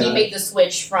Sally's. So Okay. he made the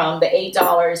switch from the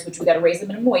 $8, which we got to raise the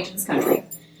minimum wage in this country,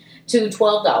 to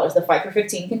 $12. The fight for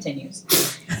 15 continues,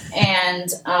 and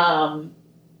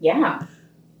yeah,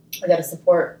 we got to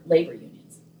support labor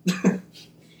unions.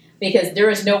 Because there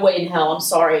is no way in hell, I'm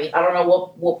sorry, I don't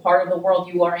know what part of the world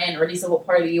you are in, or at least what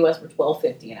part of the U.S. where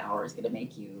 $12.50 an hour is going to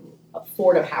make you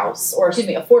afford a house, or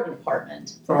afford an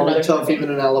apartment. for Probably another tough human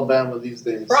even in Alabama these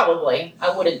days. Probably, I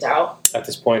wouldn't doubt. At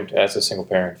this point, as a single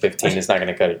parent, 15 is not going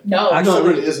to cut it. No, No, it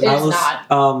really isn't. It's I was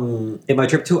not. in my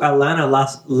trip to Atlanta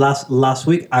last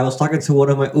week. I was talking to one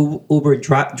of my Uber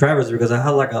drivers because I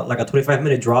had like a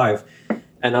 25-minute drive,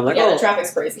 and I'm like, yeah, "Oh, the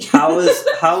traffic's crazy. how is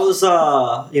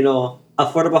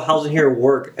affordable housing here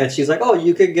work?" And she's like, "Oh,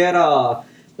 you could get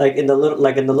in the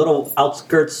little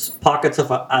outskirts pockets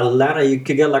of Atlanta, you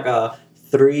could get like a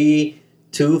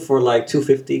 3-2 for like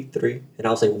 $253." And I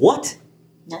was like, "What?"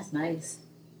 That's nice.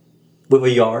 With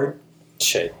a yard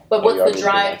Shit. But what's Yard the is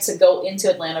drive nice. to go into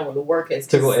Atlanta where the work is?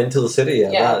 to go into the city. Yeah,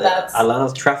 Yeah, that's-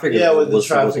 Atlanta's traffic. Yeah, with the was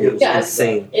traffic, Yeah,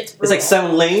 insane. It's It's like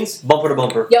 7 lanes, bumper to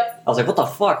bumper. Yep. I was like, "What the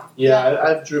fuck?" Yeah,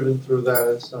 I've driven through that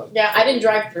and stuff. Yeah, I didn't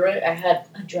drive through it. I had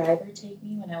a driver take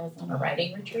me when I was on a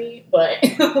riding retreat, but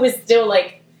it was still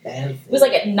like, it was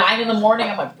like at 9 in the morning.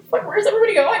 I'm like, where's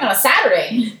everybody going on a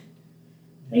Saturday?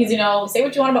 Because, say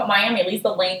what you want about Miami, at least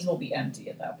the lanes will be empty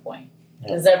at that point.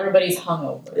 Because everybody's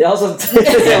hungover. Yeah, also,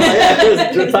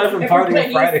 it was time for partying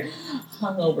on Friday.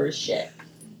 Hungover as shit.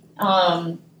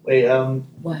 Wait,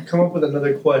 What? come up with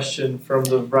another question from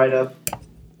the write-up.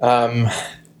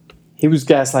 He was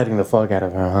gaslighting the fuck out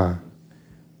of her, huh?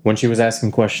 When she was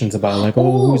asking questions about, like,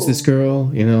 oh, who's this girl?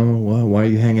 Why are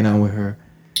you hanging out with her?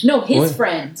 No, his What?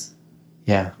 friend.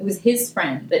 Yeah. It was his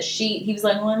friend that he was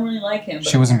like, well, I don't really like him.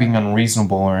 She wasn't being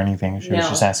unreasonable or anything. She was No.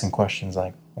 just asking questions,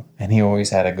 like, and he always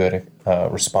had a good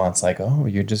response, like, oh,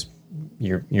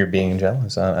 you're being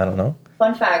jealous. I don't know.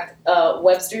 Fun fact,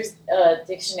 Webster's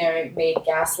dictionary made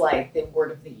gaslight the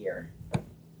word of the year.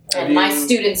 And my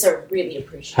students are really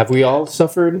appreciative. Have we all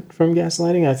suffered from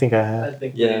gaslighting? I think I have. I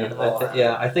think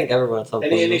I think everyone at some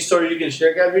point. Any story you can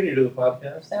share, Gabby, when you do the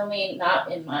podcast? I mean,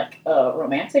 not in my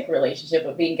romantic relationship,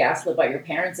 but being gaslit by your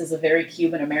parents is a very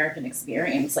Cuban American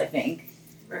experience, I think.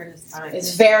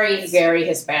 It's very, very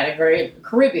Hispanic, very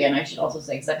Caribbean, I should also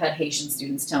say, because I've had Haitian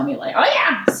students tell me, like, oh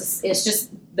yeah, it's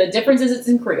just the difference is it's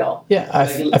in Creole. Yeah, I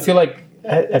feel like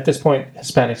at this point,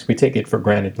 Hispanics, we take it for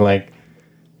granted. Like,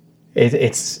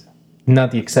 it's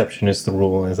not the exception, it's the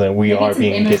rule. Is that we Maybe are it's an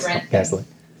being immigrant gaslit.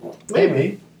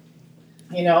 Maybe.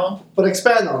 But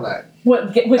expand on that.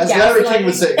 With As Larry King gaslighting.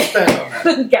 would say, expand on that.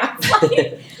 With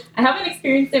gaslighting. I haven't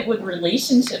experienced it with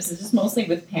relationships. It's just mostly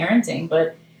with parenting.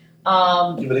 But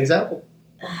Give an example.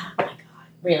 oh my god,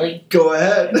 really? Go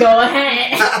ahead. Go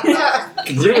ahead.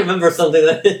 Do you remember something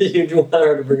that you want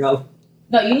her to bring up?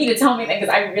 No, you need to tell me that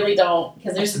because I really don't.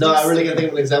 Because there's No, I really can't think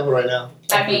of an example right now.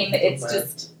 I mean, it's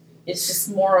just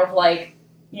more of like,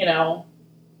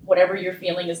 whatever you're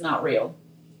feeling is not real.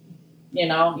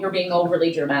 You're being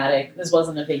overly dramatic. This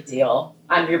wasn't a big deal.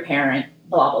 I'm your parent.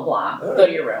 Blah blah blah. Go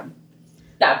to your room.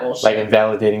 that bullshit. Like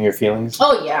invalidating your feelings?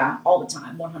 Oh yeah, all the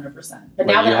time, 100%. But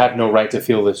Like now you that have no right to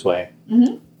feel this way.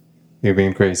 Mhm. You're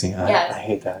being crazy. Yes. I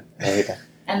hate that. I hate that.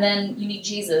 and then you need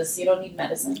Jesus. You don't need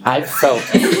medicine. I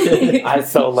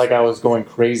felt like I was going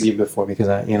crazy before because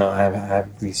I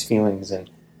have these feelings and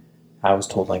I was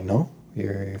told like, no,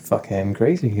 you're fucking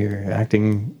crazy. You're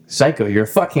acting psycho. You're a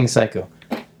fucking psycho.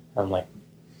 I'm like,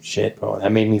 shit, bro.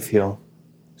 That made me feel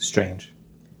strange.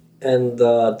 And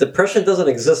depression doesn't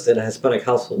exist in a Hispanic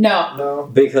household. No. No.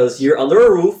 Because you're under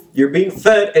a roof, you're being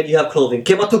fed, and you have clothing.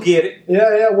 ¿Qué más tú quieres?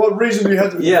 Yeah. What reason do you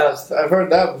have to be Yeah. depressed? I've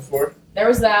heard that before. There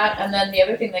was that, and then the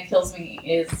other thing that kills me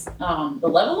is the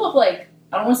level of like,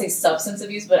 I don't want to say substance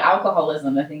abuse, but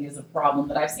alcoholism I think is a problem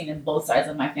that I've seen in both sides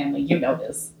of my family. You know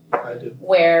this. I do.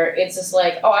 Where it's just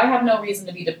like, oh, I have no reason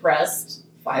to be depressed.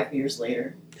 5 years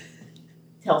later,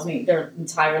 tells me their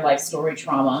entire life story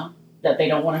trauma that they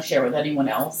don't want to share with anyone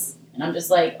else. And I'm just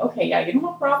like, okay, yeah, you don't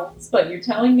have problems, but you're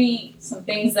telling me some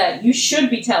things that you should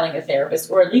be telling a therapist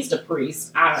or at least a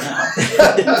priest. I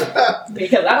don't know.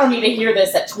 Because I don't need to hear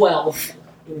this at 12.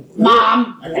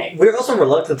 Mom! Okay. We're also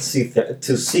reluctant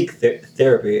to seek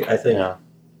therapy, I think. Yeah.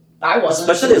 I wasn't.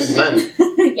 Especially as men.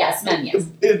 Yes, men, yes.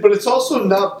 But it's also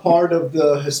not part of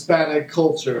the Hispanic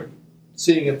culture,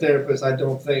 seeing a therapist, I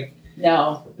don't think.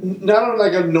 No. Not on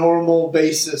like a normal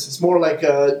basis. It's more like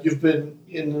you've been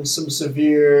in some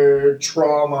severe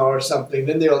trauma or something,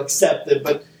 then they'll accept it.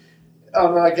 But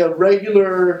on like a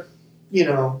regular,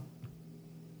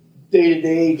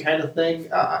 day-to-day kind of thing,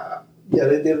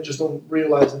 they just don't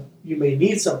realize that you may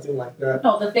need something like that.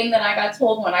 No, the thing that I got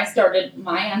told when I started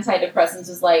my antidepressants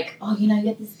was like, oh, you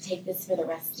have to take this for the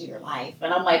rest of your life.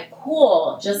 And I'm like,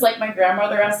 cool. Just like my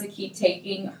grandmother has to keep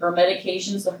taking her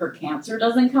medication so her cancer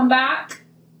doesn't come back.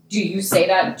 Do you say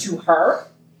that to her?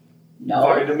 No.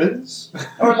 Vitamins.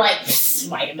 Or like,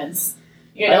 vitamins.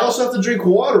 I also have to drink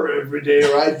water every day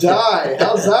or I die.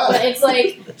 How's But that? it's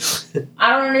like, I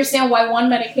don't understand why one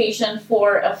medication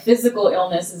for a physical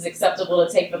illness is acceptable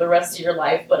to take for the rest of your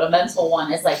life, but a mental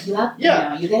one is like, you get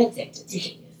addicted to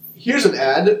it. Here's an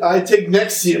ad. I take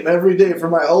Nexium every day for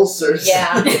my ulcers.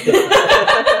 Yeah.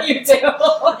 You do.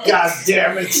 God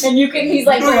damn it. And he's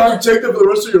like, you have to take them for the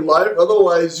rest of your life,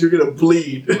 otherwise you're going to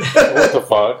bleed. What the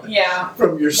fuck? yeah.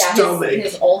 From your stomach.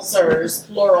 His ulcers,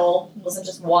 plural, wasn't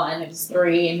just one, it was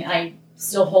 3, and I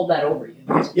still hold that over you.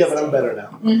 Yeah, but I'm better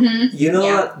now. Mm-hmm. You know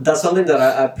what? That's something that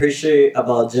I appreciate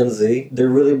about Gen Z. They're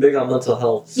really big on mental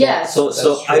health. So, Yes. So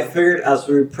That's I true. figured as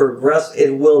we progress,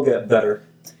 it will get better.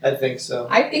 I think so.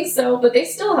 I think so, but they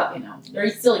still have, they're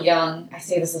still young. I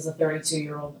say this as a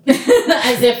 32-year-old.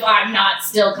 As if I'm not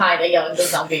still kind of young to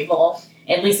some people,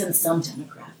 at least in some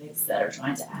demographics that are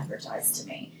trying to advertise to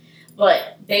me.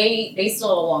 But they still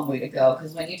have a long way to go,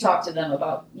 because when you talk to them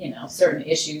about, certain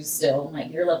issues still,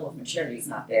 like your level of maturity is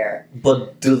not there.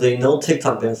 But do they know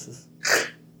TikTok dances?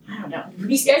 I don't know.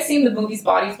 Have you guys seen the movies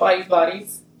Bodies?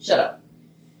 Shut up.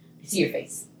 I see your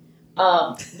face.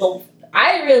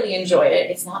 I really enjoyed it.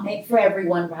 It's not made for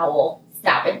everyone, Raul.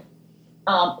 Stop it.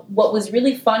 What was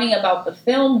really funny about the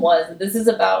film was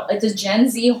that it's a Gen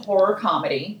Z horror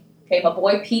comedy. Okay, my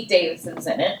boy Pete Davidson's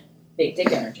in it. Big dick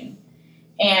energy.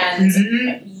 And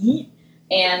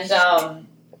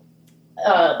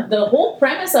the whole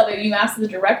premise of it, you asked the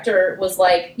director, was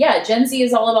like, yeah, Gen Z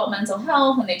is all about mental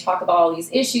health, and they talk about all these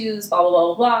issues, blah, blah,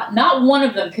 blah, blah, blah. Not one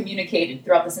of them communicated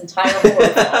throughout this entire horror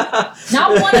film.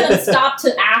 Not one of them stopped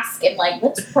to ask and,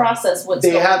 let's process what's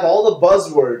They going on. have all the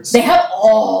buzzwords. They have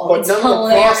all. But It's none of the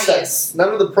hilarious. process. None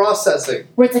of the processing.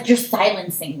 Where it's like, you're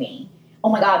silencing me. Oh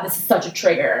my God, this is such a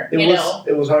trigger.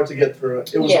 It was hard to get through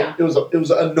it. It was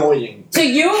annoying. To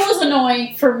you, it was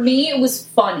annoying. For me, it was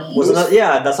funny. Wasn't that?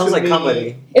 Yeah, that sounds To like me-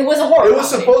 comedy. It was a horror It was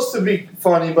comedy. supposed to be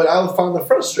funny, but I found it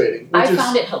frustrating. I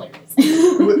found it hilarious.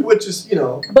 Which is,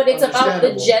 But it's about the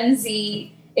understandable. Gen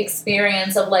Z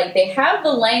experience of they have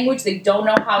the language, they don't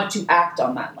know how to act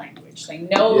on that language. They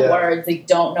know the Yeah. words, they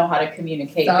don't know how to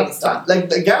communicate based on Like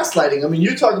the gaslighting. I mean,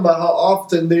 you talk about how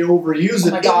often they overuse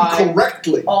Oh my it God.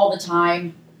 incorrectly. all the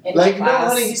time in Like, my no,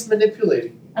 class. honey, he's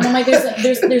manipulating. And I'm like,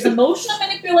 there's emotional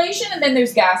manipulation and then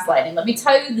there's gaslighting. Let me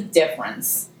tell you the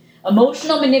difference.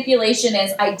 Emotional manipulation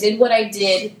is I did what I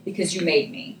did because you made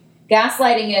me.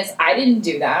 Gaslighting is I didn't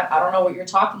do that. I don't know what you're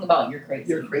talking about. You're crazy.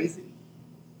 You're crazy.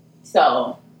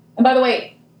 So, and by the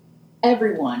way,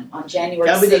 everyone on January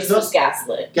Gabby, 6th there's no- was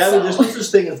gaslit. Gabby, so. there's no such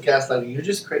thing as gaslighting. You're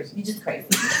just crazy. You're just crazy.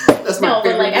 That's my No, but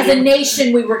favorite as a video.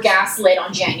 nation, we were gaslit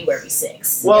on January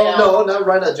 6th. Well, no, not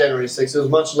right at January 6th. It was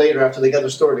much later after they got their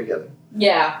store together.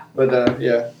 Yeah, But,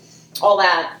 yeah. all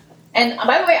that. And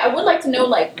by the way, I would like to know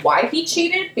why he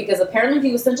cheated, because apparently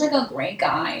he was such a great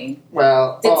guy.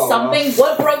 Well, Did something?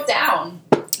 What broke down?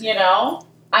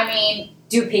 I mean,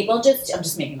 do people just? I'm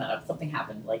just making that up. Something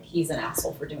happened. Like he's an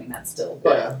asshole for doing that still.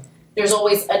 But Yeah. there's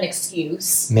always an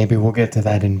excuse. Maybe we'll get to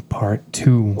that in part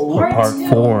 2 or Part part two.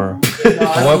 4. No,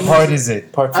 I What don't- part is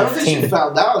it? Part I don't think she 15.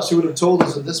 found out. She would have told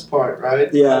us at this part, right?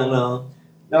 Yeah, no.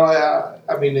 No,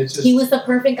 I mean, it's just. He was the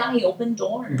perfect guy. He opened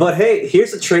doors. But hey,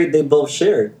 here's a trait they both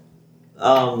shared.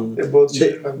 They're both They-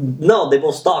 cheating on- no, they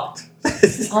both stalked.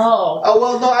 Oh, Oh,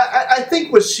 well, no, I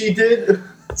think what she did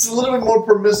is a little bit more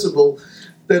permissible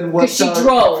than what 'Cause she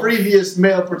drove. previous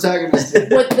male protagonist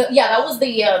did. with the, yeah, that was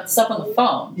the stuff on the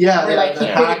phone. Yeah, Where, yeah, like the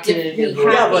he put a hacking different.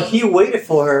 and- Yeah, but he waited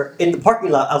for her in the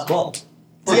parking lot as well.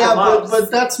 For Yeah, her moms.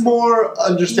 but that's more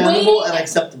understandable Wait. and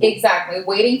acceptable. Exactly,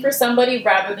 waiting for somebody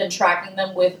rather than tracking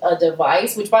them with a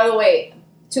device. Which, by the way,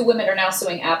 2 women are now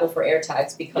suing Apple for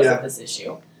AirTags because Yeah. of this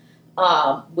issue.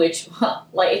 Which,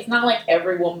 like, it's not like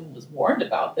every woman was warned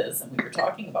about this, and we were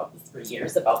talking about this for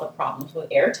years about the problems with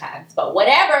AirTags. But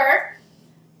whatever.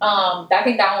 I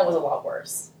think that one was a lot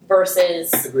worse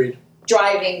versus Agreed.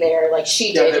 driving there like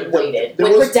she Yeah, did and there- waited there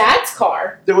with was- her dad's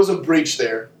car. There was a breach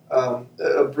there.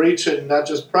 A breach in not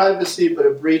just privacy, but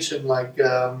a breach in, like,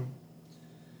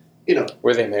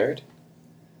 Were they married?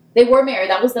 They were married.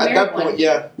 That was the at married that one. point,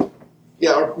 yeah.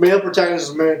 Yeah, our male protagonist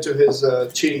is married to his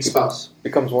cheating spouse.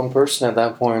 Becomes one person at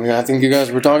that point. I think you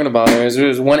guys were talking about it.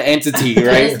 There's one entity, It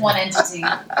right? is one entity.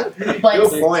 Good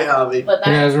But point, Javi. but You that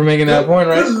guys were making that point,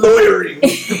 Good right?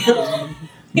 lawyering.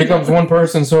 Becomes one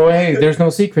person, so hey, there's no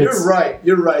secrets.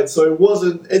 You're right. So it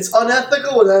wasn't, it's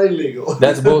unethical but not illegal.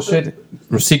 That's bullshit.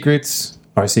 Secrets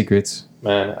are secrets.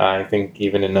 Man, I think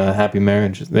even in a happy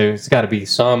marriage, there's got to be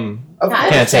some. Of I course.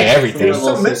 Can't say everything. There's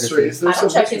some mysteries. I There's some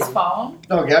don't check his mysteries. phone.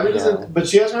 No, Gabby doesn't, Yeah. but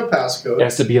she has her passcode. There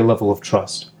has to be a level of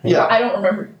trust. Yeah. I don't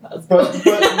remember. But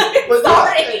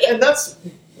Sorry. yeah, and that's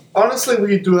honestly,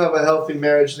 we do have a healthy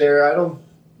marriage there. I don't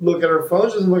look at her phone;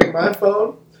 she doesn't look at my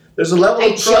phone. There's a level I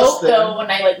of trust joke there. though when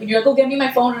when you're like, go give me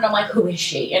my phone, and I'm like, who is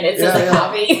she? And it's just Yeah, a yeah.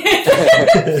 copy.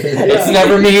 It's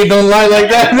never me. Don't lie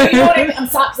like You know what I that. mean? I'm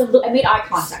sorry, 'cause I made eye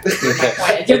contact. With you, my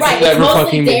point. You're It's right. It's never mostly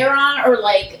fucking me. Daron or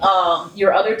like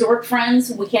your other dork friends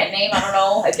who we can't name. I don't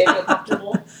know if they feel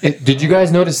comfortable. Did you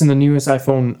guys notice in the newest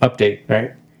iPhone update,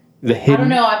 right? The I don't hidden,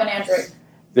 know. I have an Android.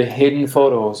 the hidden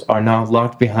photos are now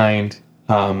locked behind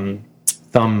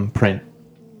thumbprint.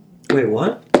 Wait,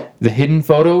 what? The hidden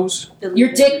photos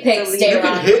Your dick pics, Delete. You Daron.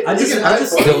 can hit. I just- you can I hide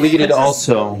just- photos. deleted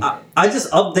also. I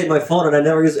just update my phone and I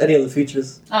never use any of the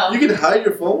features. Oh. You can hide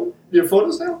your phone, your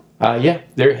photos now. Yeah,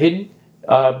 they're hidden.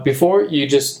 Before you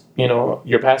just,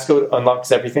 your passcode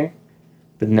unlocks everything,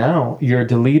 but now you're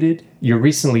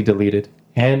recently deleted,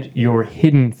 and your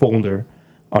hidden folder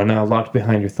are now locked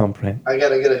behind your thumbprint. I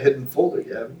gotta get a hidden folder,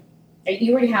 Gabby.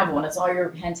 You already have one. It's all your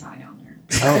hentai on there.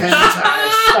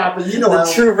 Hentai. Stop it. You know The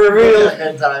I truth don't revealed. look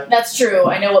at hentai. That's true.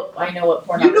 I know what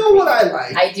pornography. You know what I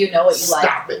like. I do know what you like.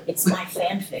 Stop it. It's my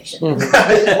fan fiction. Boy,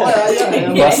 I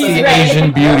am. Yeah, Busty he's right. Asian I'm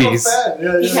a beauties. fan.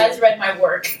 Yeah, He yeah. has read my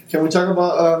work. Can we talk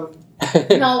about?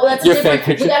 No, that's Your a fan different.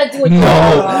 We fiction. gotta do a No,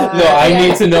 different. no, I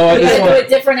need to know at We this gotta do point. a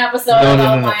different episode No, no,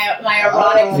 about no, no. my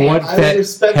erotic. Oh, fan. What I fan-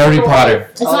 respect Harry your Potter. life.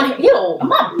 It's not. Yo, I'm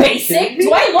not basic.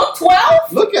 Do I look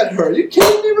 12? Look at her. You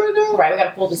kidding me right now? Right, we gotta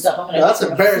pull this up. I'm gonna. That's I'm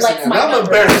gonna embarrassing. flex my I'm numbers.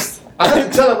 embarrassed. I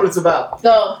have to tell them what it's about.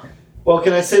 Go. Well,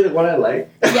 can I say the one I like?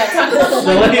 Yeah, talk about the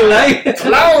So what do you like?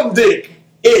 Clown Dick.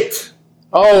 It.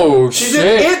 Oh, She shit.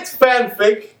 did It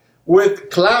fanfic with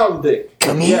Clown Dick.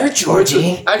 Come here,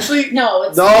 Georgie. Actually, No,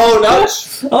 it's no,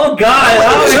 not. Oh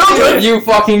God! Children. You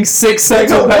fucking sick It's a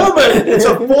psychopath. woman. It's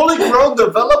a fully grown,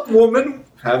 developed woman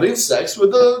having sex with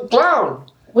a clown.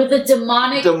 with a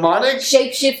demonic, Demonic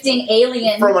shape-shifting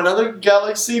alien. from another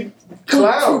galaxy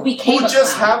clown who became a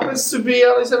just clown. happens to be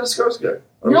Alexander Skarsgård.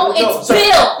 No, it's sorry,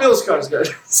 Bill. Bill Skarsgård.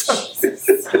 Jesus.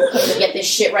 I'm gonna get this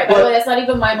shit right. By the way, that's not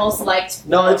even my most liked.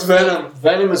 No, it's Venom.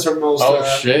 Venom is her most. Oh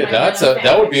shit,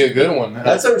 that would be a good one.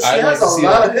 That's her. She I'd has like to a see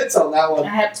lot that. of hits on that I one.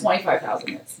 have 25,000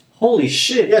 hits. Holy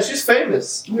shit! Yeah, she's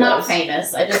famous. I'm not Yes.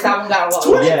 famous. I just haven't got a lot.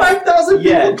 25,000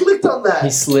 Yeah. people clicked on that. He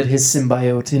slid his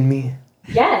symbiote in me.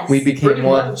 Yes. We became Pretty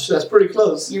one. much. That's pretty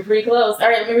close. You're pretty close. All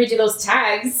right, let me read you those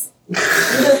tags. I'm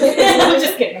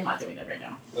just kidding. I'm not doing that right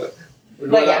now. We're But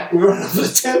going yeah. we're on a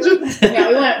tangent. Yeah,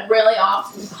 we went really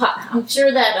off. I'm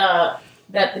sure that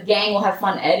that the gang will have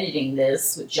fun editing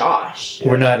this with Josh.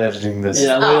 We're not editing this.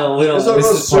 Yeah, we There's don't. a- This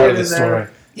is part of the straight in there.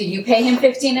 story. Do you pay him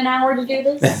 $15 an hour to do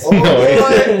this? Oh, No way.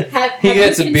 boy. Have He you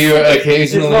gets a beer considered-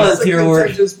 occasionally. It's That's a volunteer work.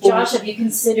 contentious point. Josh, have you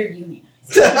considered union?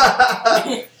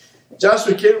 Josh,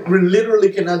 we literally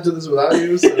cannot do this without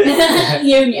you. So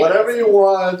Union. whatever you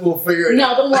want, we'll figure it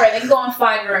out. No, don't worry. They can go on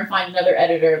Fiverr and find another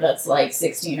editor that's like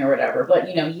 16 or whatever. But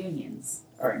unions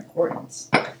are important.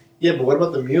 Yeah, but what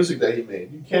about the music that he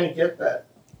made? You can't get that.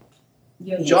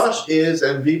 unions. Josh is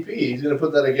MVP. He's going to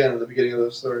put that again at the beginning of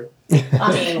the story.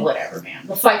 I mean, whatever, man.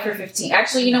 The fight for 15.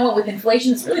 Actually, you know what? With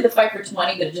inflation, it's really the fight for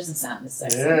 20, but it doesn't sound as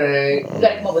sexy. All right. We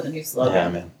gotta come up with a new slogan. Yeah,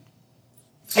 man.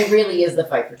 It really is the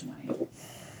fight for 20.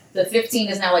 The 15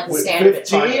 is now like the With standard at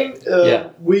 15, Target. Yeah.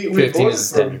 we 15 voted is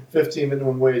for standard. 15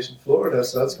 minimum wage in Florida,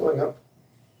 so that's going up.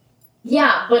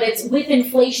 Yeah, but it's with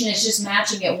inflation, it's just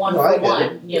matching it one No, I for get one.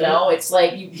 it. You know, it's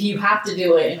like you have to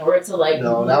do it in order to like.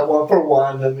 No, not 1 for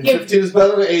 1. I mean, Yeah. 15 is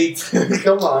better than 8.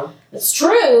 Come on. It's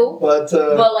true, But,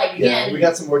 but like yeah, again, we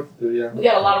got some work to do, yeah. we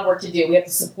got a lot of work to do. We have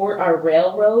to support our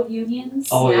railroad unions.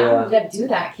 Oh, yeah. We got to do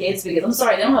that, kids, because I'm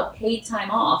sorry, they don't have paid time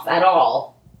off at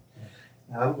all.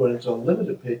 I'm going into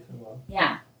unlimited paid time off.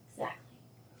 Yeah,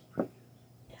 exactly.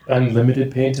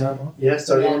 Unlimited paid time off? Yeah,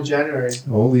 starting Yeah. in January.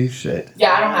 Holy shit.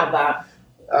 Yeah, I don't have that.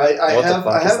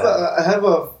 I have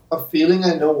a feeling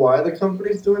I know why the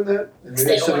company's doing that. And maybe I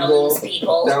They don't shouldn't want to go lose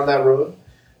people. down that road.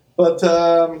 But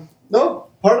no,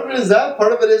 part of it is that.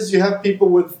 Part of it is you have people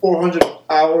with 400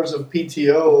 hours of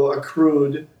PTO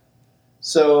accrued.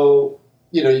 So,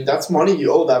 that's money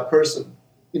you owe that person.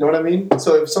 You know what I mean?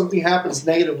 So if something happens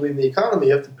negatively in the economy,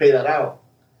 you have to pay that out.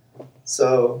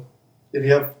 So if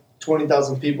you have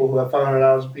 20,000 people who have 500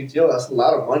 hours of PTO, that's a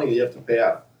lot of money you have to pay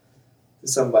out to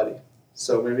somebody.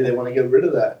 So maybe they want to get rid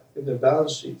of that in their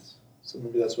balance sheets. So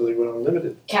maybe that's where they go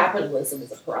unlimited. Capitalism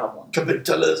is a problem.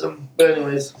 Capitalism. But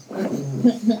anyways.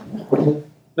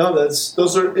 No,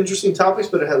 those are interesting topics,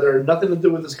 but they're nothing to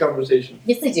do with this conversation.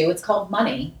 Yes, they do. It's called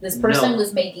money. This person No.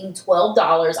 was making $12.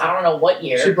 I don't know what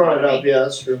year. She brought it up, yeah,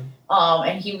 that's true.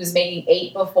 And he was making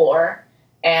 8 before.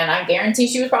 And I guarantee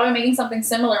she was probably making something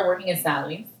similar working in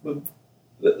salaries.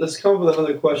 Let's come up with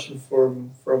another question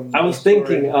from I was the story.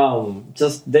 thinking,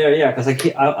 just there, yeah, because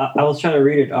I was trying to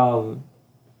read it.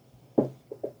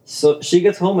 So she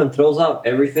gets home and throws out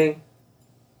everything,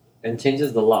 and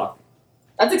changes the lock.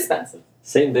 That's expensive.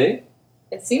 Same day.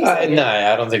 It seems like it.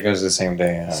 Nah, I don't think it was the same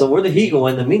day. So where did he go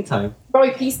in the meantime?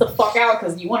 Probably piece the fuck out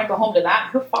because you want to go home to that.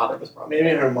 Her father was probably Maybe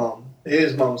there. her mom.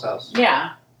 His mom's house.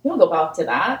 Yeah. You don't go back to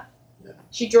that. Yeah.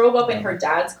 She drove up in her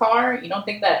dad's car. You don't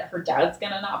think that her dad's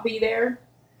gonna not be there?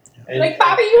 And, Like,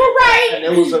 Bobby, you were right! and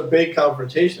it was a big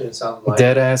confrontation, it sounded like.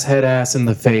 Dead ass, head ass in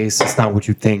the face. It's not what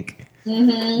you think.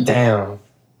 Mm-hmm. Damn.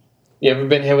 You ever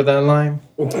been hit with that line?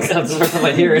 That's the first time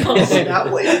I hear it. It's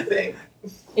not what you think.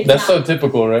 That's so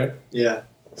typical, right? Yeah.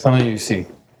 Something you see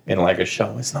in like a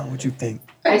show. It's not what you think.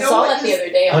 I saw that the other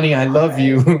day. on- Honey, I love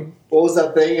you. What was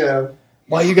that thing?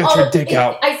 Why you got your dick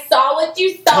out? I saw what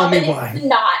you saw, Tell me but why. it's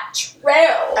not true.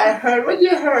 I heard what you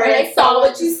heard. And I saw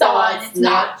what you saw, and it's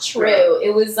not true.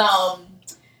 It was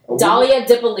Dahlia A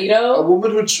Dippolito.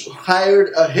 woman who hired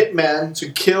a hitman to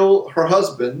kill her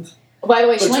husband, By the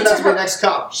way, but she went turned to out to be an her.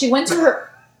 ex-cop. She went to her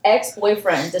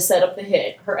ex-boyfriend to set up the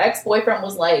hit. Her ex-boyfriend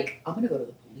was like, "I'm gonna go to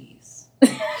the police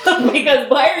because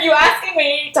why are you asking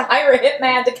me to hire a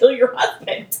hitman to kill your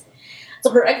husband?" So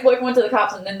her ex-boyfriend went to the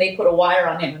cops, and then they put a wire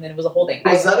on him, and then it was a whole thing.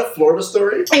 Was that a Florida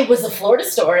story? It was a Florida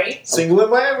story. Single in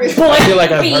Miami? I feel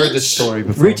like I've Beach. heard this story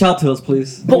before. Reach out to us,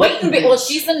 please. Boynton Beach. Well,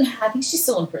 she's in. I think she's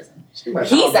still in prison. She might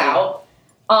He's not.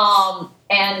 out.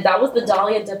 And that was the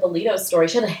Dahlia Dippolito story.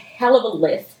 She had a hell of a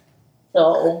lift.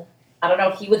 So I don't know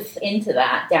if he was into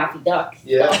that Daffy Duck.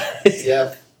 Yeah,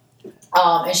 yeah.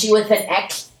 And she was an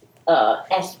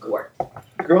escort.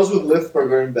 Girls with lift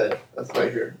are in bed. That's what I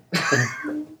hear.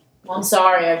 I'm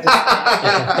sorry. I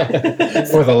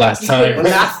just, For the last time.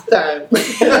 Last time.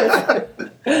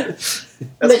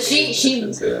 but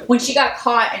she when she got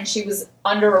caught and she was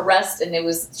under arrest and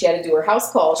she had to do her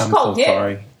house call. She I'm called so him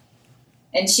sorry.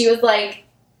 and she was like,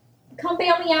 "Come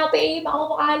bail me out, babe.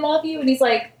 I love you." And he's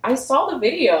like, "I saw the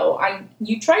video.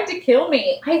 You tried to kill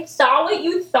me. I saw what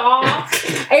you saw.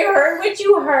 I heard what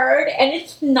you heard, and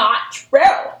it's not true."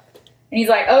 And he's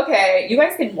like, "Okay, you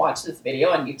guys can watch this video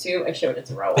on YouTube." I showed it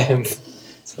to Raul.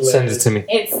 Send it to me.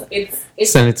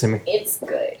 It's Send it to me. it's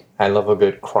good. I love a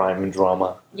good crime and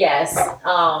drama. Yes.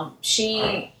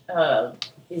 She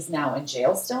is now in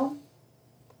jail still,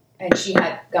 and she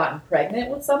had gotten pregnant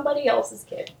with somebody else's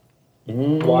kid.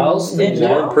 Whilst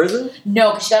in prison?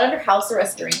 No, because she got under house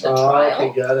arrest during the Oh, trial.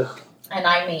 okay, got it. And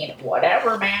I mean,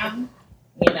 whatever, man.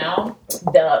 You know,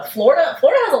 the Florida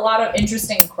has a lot of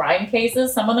interesting crime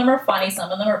cases. Some of them are funny. Some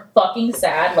of them are fucking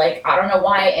sad. Like, I don't know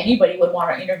why anybody would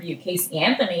want to interview Casey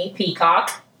Anthony,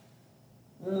 Peacock.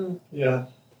 Yeah.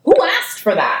 Who asked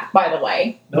for that, by the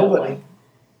way? Nobody.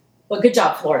 But good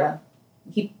job, Florida.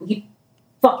 We keep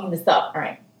fucking this up. All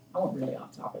right, I went really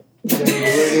off topic. Yeah, you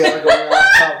really are going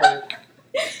off topic.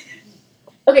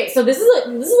 Okay, so this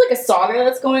is like a saga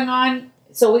that's going on.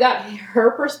 So we got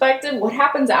her perspective. What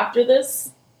happens after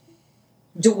this?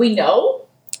 Do we know?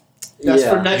 That's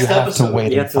for next You have episode. to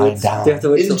wait You and have to wait. find out. You have to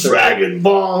wait In till Dragon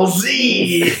Ball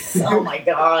Z. Oh my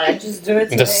god. Just do it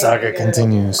today. The saga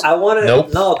continues. I wanted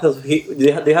Nope. no, because do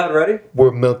you have it ready?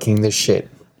 We're milking this shit.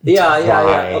 Yeah.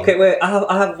 Why? Okay, wait.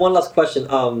 I have one last question.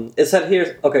 It said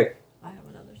here. Okay, I have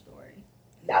another story.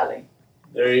 Darling.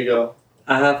 There you go.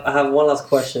 I have one last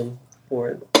question for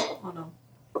it, Oh no.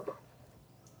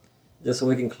 just so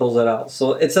we can close it out.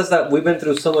 So it says that we've been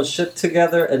through so much shit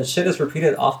together, and shit is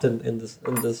repeated often in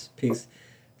this piece.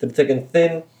 Through thick and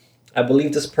thin, I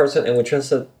believe this person, and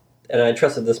I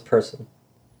trusted this person.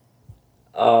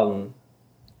 Don't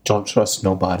trust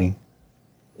nobody.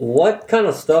 What kind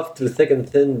of stuff through thick and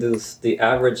thin does the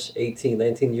average 18,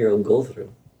 19-year-old go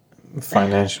through?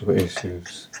 Financial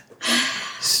issues.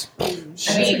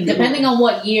 I mean, depending on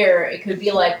what year, it could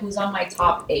be like who's on my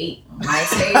top 8 on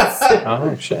MySpace.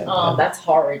 Oh shit. That's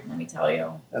hard, let me tell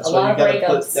you. That's a why lot you of gotta put.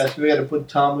 breakups. That's why we gotta put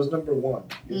Tom as number 1.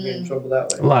 You get in trouble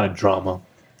that A way. lot of drama.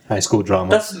 High school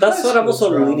drama. That's what I'm also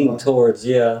Drama. leaning towards.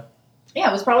 Yeah. Yeah,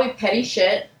 it was probably petty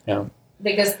shit. Yeah.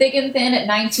 Because thick and thin at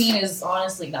 19 is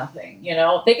honestly nothing, you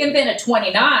know? Thick and thin at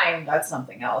 29, that's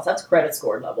something else. That's credit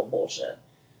score level bullshit.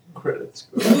 Credits.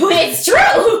 It's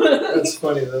true! That's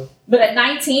funny though. But at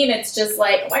 19, it's just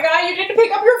like, oh my god, you didn't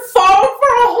pick up your phone for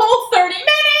a whole 30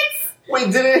 minutes! We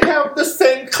didn't have the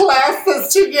same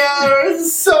classes together.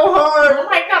 It's so hard. Oh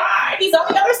my god, he's on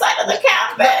the other side of the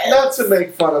campus! Not to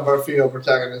make fun of our female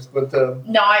protagonist, but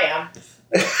No, I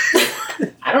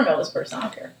am. I don't know this person, I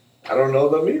don't care. I don't know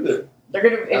them either. They're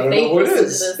gonna, I if don't they know who it listen to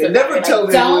is. this, They they're never gonna be tell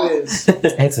like, me who it is.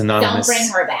 It's Don't anonymous. bring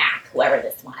her back, whoever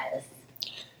this was.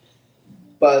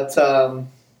 But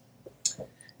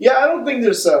yeah, I don't think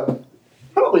there's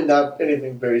probably not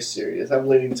anything very serious. I'm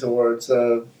leaning towards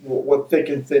what thick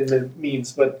and thin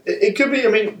means, but it could be. I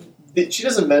mean, she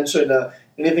doesn't mention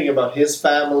anything about his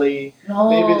family. No.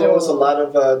 Maybe there was a lot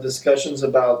of discussions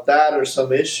about that or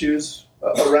some issues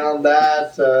around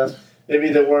that. Maybe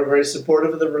they weren't very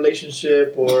supportive of the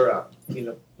relationship, or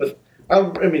But I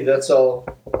mean, that's all.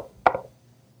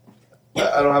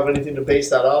 I don't have anything to base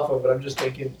that off of, but I'm just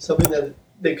thinking something that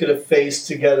they could have faced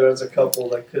together as a couple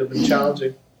that could have been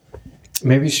challenging.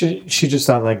 Maybe she just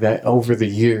thought like that over the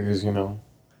years,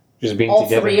 just being All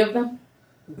together. 3 of them?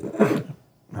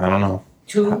 I don't know.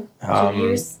 2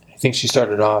 years? I think she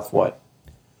started off what?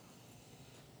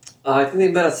 I think they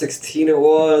met at 16 it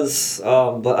was,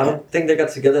 but I don't think they got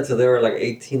together until they were like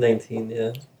 18, 19,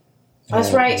 yeah.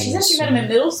 That's right. She said she met him in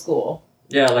middle school.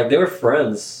 Yeah, like they were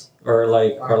friends or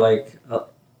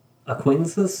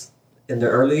acquaintances in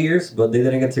their early years, but they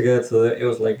didn't get together till it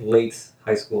was like late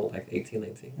high school, like 18,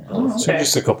 19. Oh, So okay.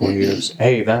 just a couple of years.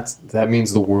 Hey, that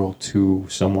means the world to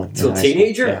someone. To in a high school.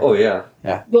 teenager? Yeah. Oh,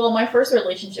 yeah. Well, my first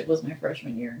relationship was my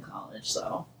freshman year in college,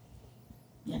 so.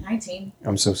 Yeah, 19.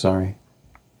 I'm so sorry.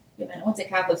 Yeah, man, I went to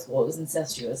Catholic school. It was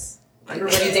incestuous. We were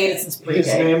already dated since His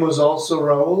pre-K. name was also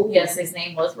Raul. Yes, his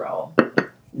name was Raul.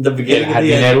 The beginning El and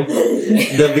the end.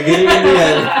 jardinero. The beginning and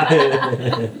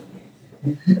the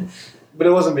end. But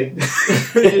it wasn't me. You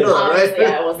know that, Obviously, right?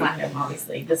 yeah, it was not him,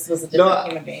 obviously. This was a different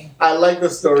human being. I like the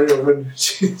story of when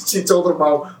she told her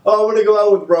mom, "Oh, I'm gonna go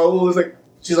out with Raul." It was like,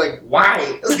 she's like, "Why?"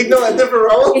 I was like, "No, a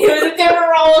different Raul." It was a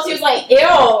different role. She was like,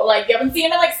 ew, like, you haven't seen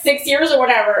him in like 6 years or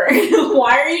whatever.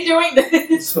 Why are you doing this?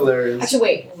 It's hilarious. Actually,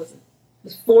 wait, what was it? It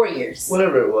was 4 years.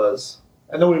 Whatever it was,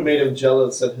 I know we made him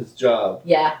jealous at his job.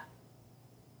 Yeah.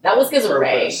 That was because of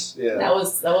Ray. Purpose, yeah. That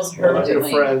was her One of your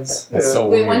doing. friends. That's Yeah. so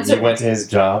We weird. went to- You went to his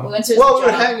We job. went to his Well, we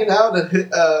were job. hanging out at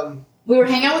We were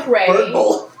hanging out with Ray. Bird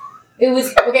Bowl. It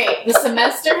was, okay, the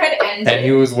semester had ended. And he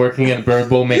was working at Bird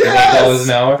Bowl making Yes! $8 an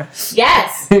hour.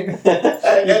 Yes!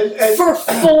 and For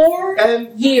 4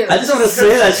 and years. I just want to say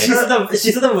that she said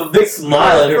that with a big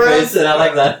smile on her face, and I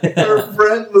like that. her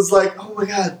friend was like, "Oh my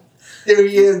god, there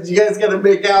he is! You guys gotta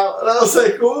make out." And I was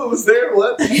like, "Who was there?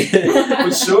 What?"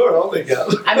 But sure, I'll make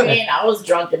out. I mean, I was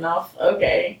drunk enough.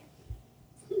 Okay.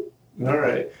 All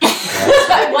right.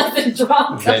 I wasn't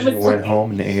drunk. I Then you was went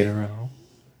home and ate her out.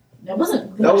 It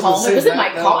wasn't That was the home. It was same in my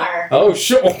night, no? car. Oh,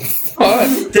 sure.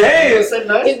 Fuck. Damn! Same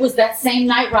night. It was that same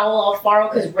night Raul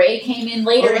Alfaro because Ray came in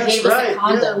later Oh, and that's gave us right. a Yeah, it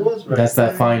condom. was right. That's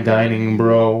that fine dining,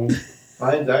 bro.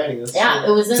 Fine dining. That's Yeah,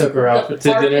 true. it was in Took her out the to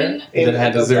dinner. parking. And then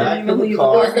had the dessert. back of the It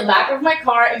car. was the back of my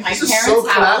car in my This is parents' so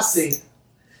house. classy.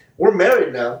 We're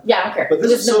married now, Yeah, I don't care. but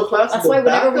this It is was so classy. that's The why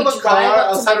back whenever of we a drive car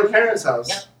up to outside my- her parents' house.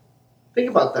 Yep. Think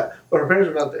about that. But her parents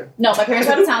were not there. No, my parents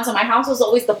were out of town, so my house was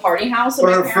always the party house. of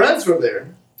But my her parents. friends were there.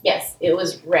 Yes, it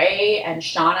was Ray and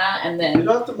Shauna, and You then.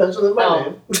 don't have to mention them by Oh.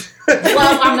 name.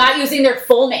 Well, I'm not using their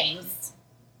full names.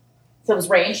 So it was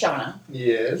Ray and Shauna.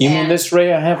 Yes. You mean this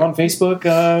Ray I have on Facebook?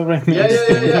 Ray?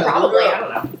 Yeah. Probably, I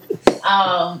don't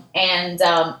know. And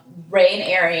Ray and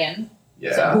Arian,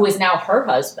 Yeah. who is now her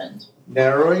husband.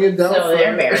 Narrowing it down. So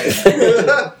they're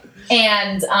married.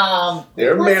 And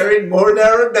They're married. More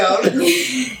narrowed down.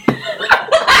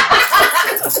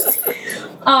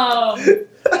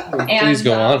 Please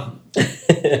go on.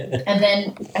 And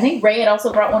then I think Ray had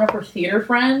also brought one of her theater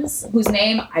friends, whose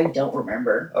name I don't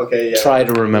remember. Okay, yeah. Try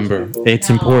to remember. It's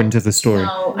No. important to the story.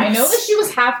 No, I know that she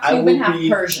was half I Cuban, will half be-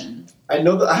 Persian. I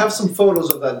know that I have some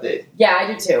photos of that day. Yeah, I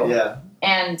do too. Yeah.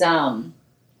 And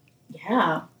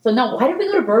yeah. So no, why did we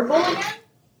go to bird bowl again?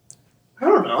 I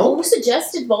don't know. Who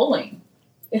suggested bowling?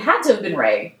 It had to have been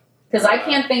Ray, because I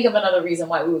can't think of another reason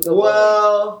why we would go bowling.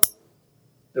 Well,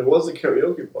 there was a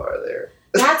karaoke bar there.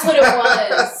 That's what it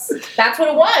was. That's what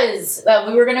it was.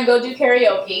 We were gonna go do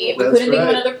karaoke. We That's couldn't think of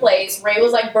right. another place. Ray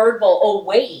was like, "Bird Bowl." Oh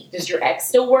wait, does your ex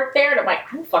still work there? And I'm like,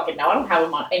 I don't fucking know. I don't have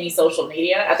him on any social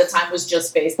media. At the time, it was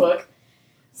just Facebook.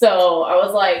 So I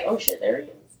was like, oh shit, there he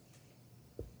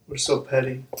is. We're so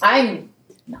petty. I'm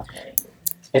not petty.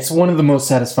 It's one of the most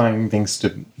satisfying things to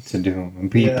do.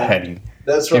 Be Yeah. petty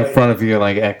That's in right. front of your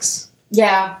like ex.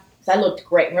 Yeah, that looked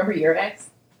great. Remember your ex?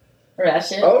 Remember that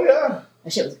shit? Oh yeah,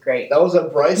 That shit was great. that was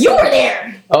at Bryce. You were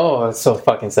there. Oh, it's so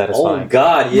fucking Oh satisfying.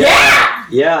 God, yeah.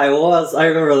 Yeah, I was. I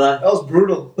remember that. That was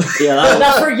brutal. Yeah, that was.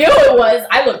 Now for you, it was.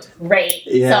 I looked great.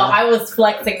 Yeah. So I was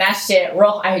flexing that shit.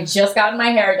 Real. I had just gotten my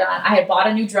hair done. I had bought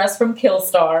a new dress from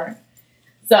Killstar.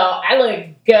 So I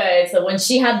looked good. So when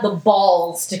she had the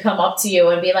balls to come up to you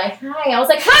and be like, "Hi," I was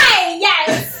like, "Hi,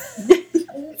 yes,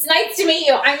 it's nice to meet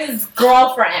you. I'm his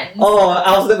girlfriend." Oh,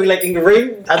 I was gonna be like in the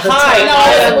ring. At the Hi.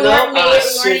 time, No, we no. weren't, Ah, we weren't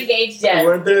shit. engaged We yet.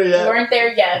 weren't there We yet. weren't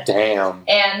there yet. Damn.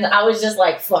 And I was just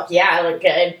like, "Fuck yeah, I look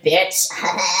good, bitch."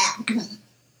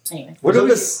 Anyway. What do we,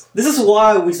 this is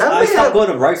why I That stopped man- going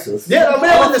to Bryce's. Yeah, that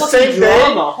man on the Fucking same day.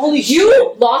 drama. Holy shit.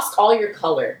 You lost all your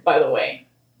color, by the way.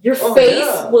 Your Oh, face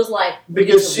yeah. was like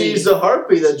Because she's a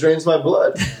harpy that drains my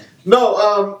blood. No,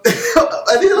 I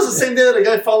think it was the same day that a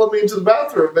guy followed me into the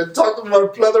bathroom and talked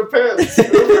about pleather pants.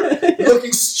 Remember?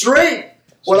 Looking straight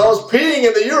while I was peeing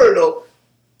in the urinal.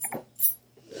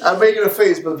 I'm making a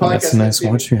face, but the podcast. That's a nice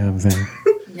can't watch see you have there.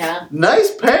 yeah. me.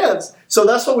 Nice pants. So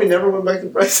that's why we never went back to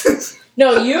Bryce's.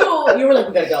 No, you were like,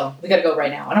 we gotta go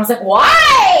right now, and I was like,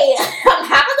 why? I'm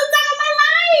having the time of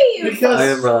my life. Because I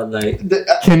remember that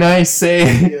night. Can I say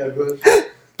yeah, go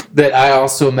ahead. that I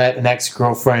also met an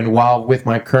ex-girlfriend while with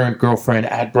my current girlfriend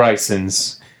at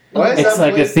Bryson's? Why is It's that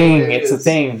like a place the thing. way it It's a is?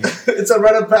 thing. It's a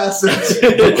rite of passage.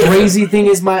 The crazy thing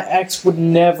is my ex would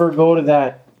never go to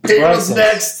that Taylor's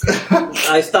Bryson's. next.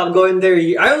 I stopped going there.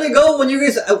 I only go when you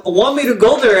guys want me to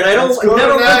go there, and I Let's don't go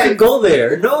never want to tonight. go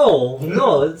there.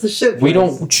 No, it's a shit. We place.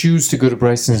 don't choose to go to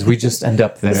Bryson's. We just end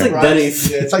up there. It's like Right. Denny's.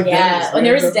 Yeah, it's like Yeah, Denny's. and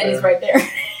there is Right Denny's up there. right there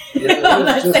Yeah, on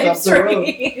that just same up the road.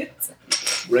 street.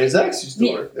 Ray's ex used to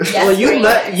Yeah. work. Yes, Well,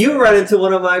 right. you ran into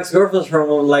one of my ex-girlfriends from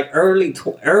like early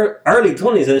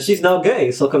 20s, and she's now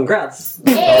gay. So congrats.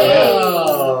 Hey.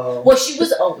 Oh. Well, she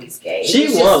was always gay. She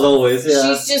It's was just- always, yeah.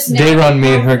 She's just now. They run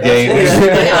made her gay.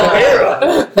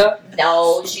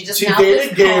 No, she just She now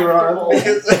dated is Gay Ron.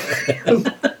 comfortable.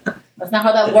 That's not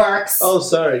how that works. Oh,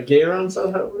 sorry. Gay Ron's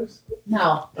not how it works?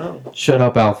 No. Oh. Shut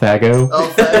up, Alfago.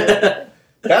 Oh, faggot.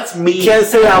 That's me. Can't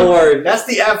say that word. That's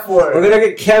the F We're word. gonna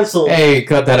get canceled. Hey,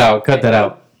 cut that out. Cut that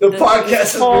out. The This podcast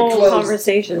has been whole closed.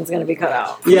 conversation is going to be cut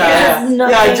out. Yeah, It has yeah,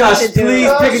 nothing Josh, to do please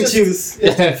with- pick and choose.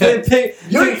 Pick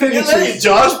You and letting choose.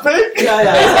 Josh pick?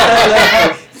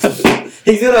 Yeah.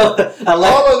 He's gonna. I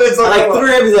like. All of this I on like the-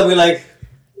 3 episodes. I'll be like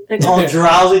all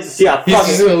drowsy to see how He's just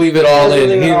fucking. gonna leave it all in.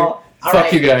 Leave it Here, all. All fuck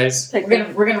right. you guys.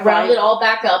 We're gonna round it all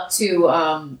back up to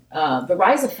the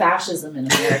rise of fascism in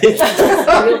America. It's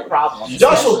a real problem.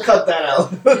 Josh will cut that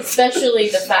out. Especially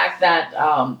the fact that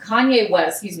Kanye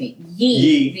West,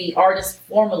 Ye. the artist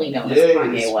formerly known as Yay.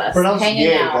 Kanye West, Pronounce hanging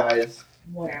yay, out, guys.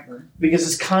 whatever.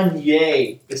 Because it's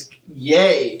Kanye. It's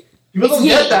yay. People It's don't ye.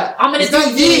 get that. I'm gonna it's do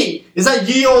not ye. It's not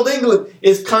ye old England.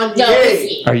 It's Kanye. No,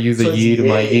 it's ye. Are you the So it's ye to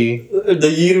my yay. ye? The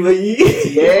ye to the ye.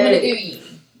 I'm gonna do Yay. ye.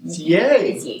 It's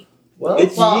yay. It's ye. Well,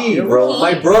 It's Well, ye, you're bro. ye.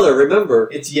 My brother, remember?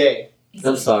 it's yay.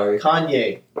 I'm sorry.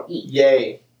 Kanye. Ye.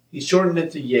 Yay. He shortened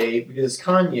it to yay because it's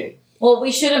Kanye. Well,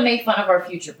 we shouldn't make fun of our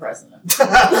future president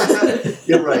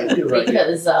You're right. You're right.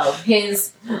 because of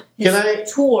his Can I-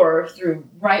 tour through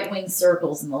right-wing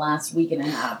circles in the last week and a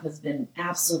half has been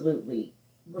absolutely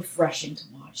refreshing to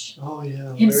watch. Oh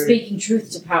yeah. Him very- speaking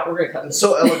truth to power. We're gonna cut this.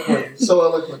 So eloquent. So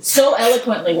eloquent. So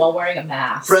eloquently while wearing a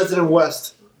mask. President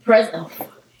West. President.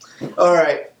 All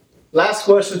right. Last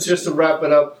question, just to wrap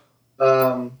it up.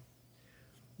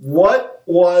 What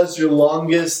was your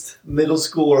longest middle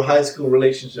school or high school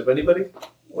relationship? Anybody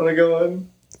want to go on?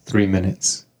 3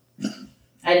 minutes.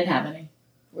 I didn't have any.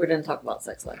 We didn't talk about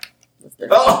sex life. was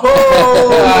different.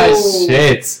 Oh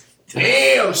Shit.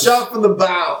 damn! Shot from the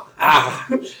bow. Ah.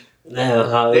 Damn,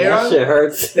 how that Darren? shit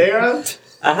hurts. Darren,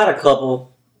 I had a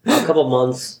couple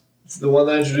months. it's the one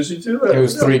that I introduced you to. It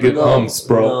was 3 good months,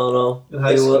 bro. No. In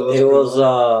high It school, was. that's It pretty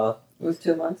was. It was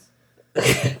 2 months.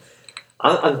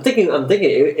 I'm thinking.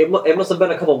 It must have been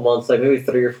a couple months, like maybe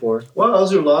 3 or 4. Wow, that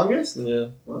was your longest. Yeah.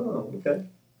 Wow. Okay.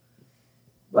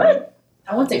 What?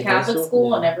 I went to In high Catholic school? school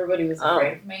Yeah. and everybody was Oh.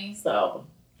 afraid of me, so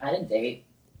I didn't date.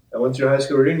 I went to your high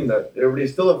school reunion. That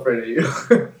everybody's still afraid of you.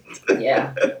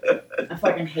 Yeah. I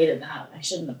fucking hated that. I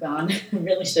shouldn't have gone. I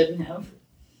really shouldn't have.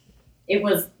 It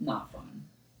was not fun.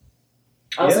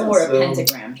 I also Yeah, wore a so-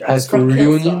 pentagram dress. High school from Killstar.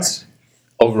 reunions?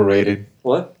 Overrated.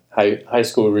 What? High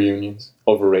school reunions.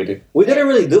 Overrated. We didn't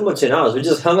really do much in ours. We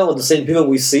just hung out with the same people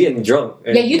we see and drunk.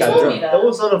 And Yeah, you got told drunk. me that. That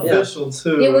was unofficial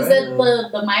too. It was right? at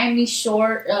the Miami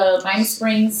Shore, Miami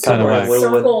Springs Kinda whack.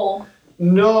 Circle.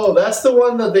 No, that's the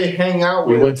one that they hang out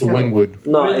We with. went to Wynwood.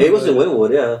 No, it was in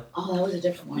Wynwood. Yeah. Oh, that was a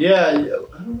different one. Yeah, I don't know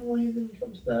why you didn't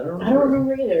come to that. I don't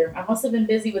remember either. I must have been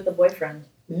busy with the boyfriend.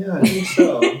 Yeah, I think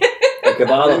so. Que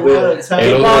paga los They biles. wanted time.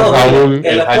 ¿Quién El paga los Raul, biles?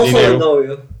 El el esposo del jardinero.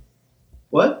 novio.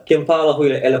 What? ¿Quién paga los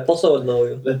biles? El esposo o el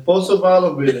novio. El esposo va a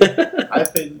los biles. I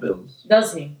pay the bills.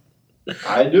 Does he?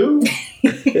 I do.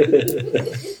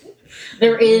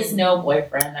 There is no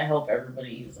boyfriend. I hope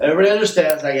everybody's. Everybody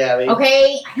understands that, Gabby.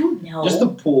 Okay, I don't know. Just a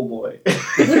pool boy. We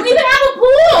don't even have a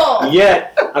pool. Yeah,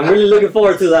 I'm really looking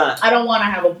forward to that. I don't want to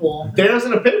have a pool. Darren's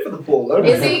gonna pay for the pool. Let him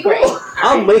Is have he the great? pool.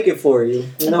 I'll make it for you.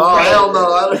 You know? Oh hell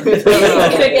no! I don't. He's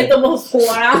gonna get the most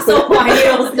porazo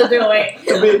videos to do it.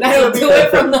 That'll do it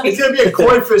from It's like. gonna be a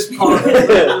koi fish pond.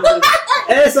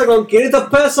 Eso con 500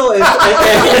 pesos and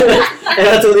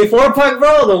a 24 pack,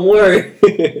 bro. Don't worry.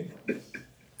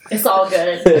 It's all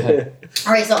good.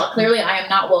 All right, so clearly I am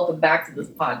not welcome back to this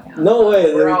podcast. No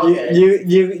way. We're all good.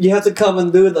 You have to come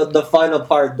and do the final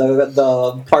part,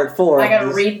 the part 4. I gotta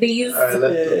read these. All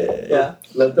right, Yeah.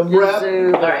 let them rap.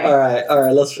 All right. All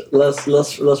right. Let's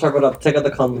wrap it up. Take out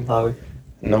the condom, Tommy.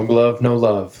 No glove, no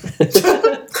love.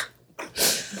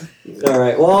 All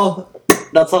right. Well,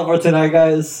 that's all for tonight,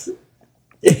 guys.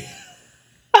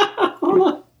 Hold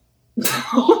on.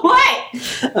 What?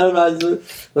 I don't know.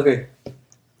 Okay.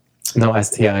 No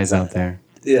STIs out there.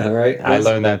 Yeah. Right. I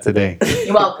learned that today.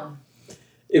 You're welcome.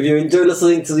 If you enjoy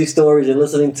listening to these stories and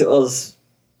listening to us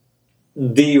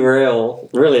derail,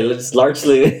 really, it's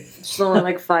largely. It's only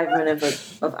like 5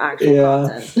 minutes of actual Yeah.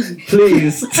 content.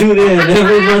 Please tune in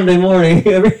every Monday morning,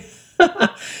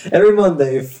 every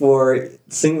Monday for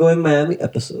Single in Miami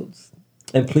episodes.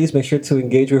 And please make sure to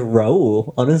engage with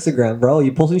Raul on Instagram. Raul,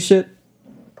 you posting shit?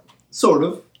 Sort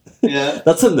of. Yeah.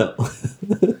 That's a no.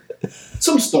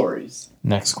 Some stories.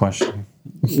 Next question.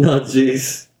 No,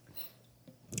 jeez.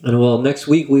 And well, next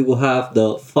week we will have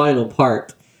the final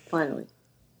part. Finally.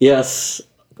 Yes,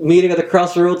 Meeting at the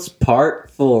Crossroads Part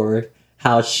 4.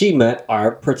 How she met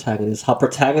our protagonist.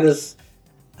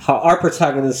 How our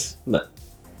protagonists met.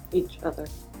 Each other.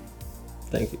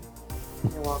 Thank you.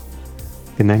 You're welcome.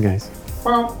 Good night, guys.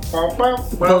 Good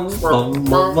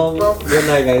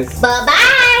night, guys. Bye bye.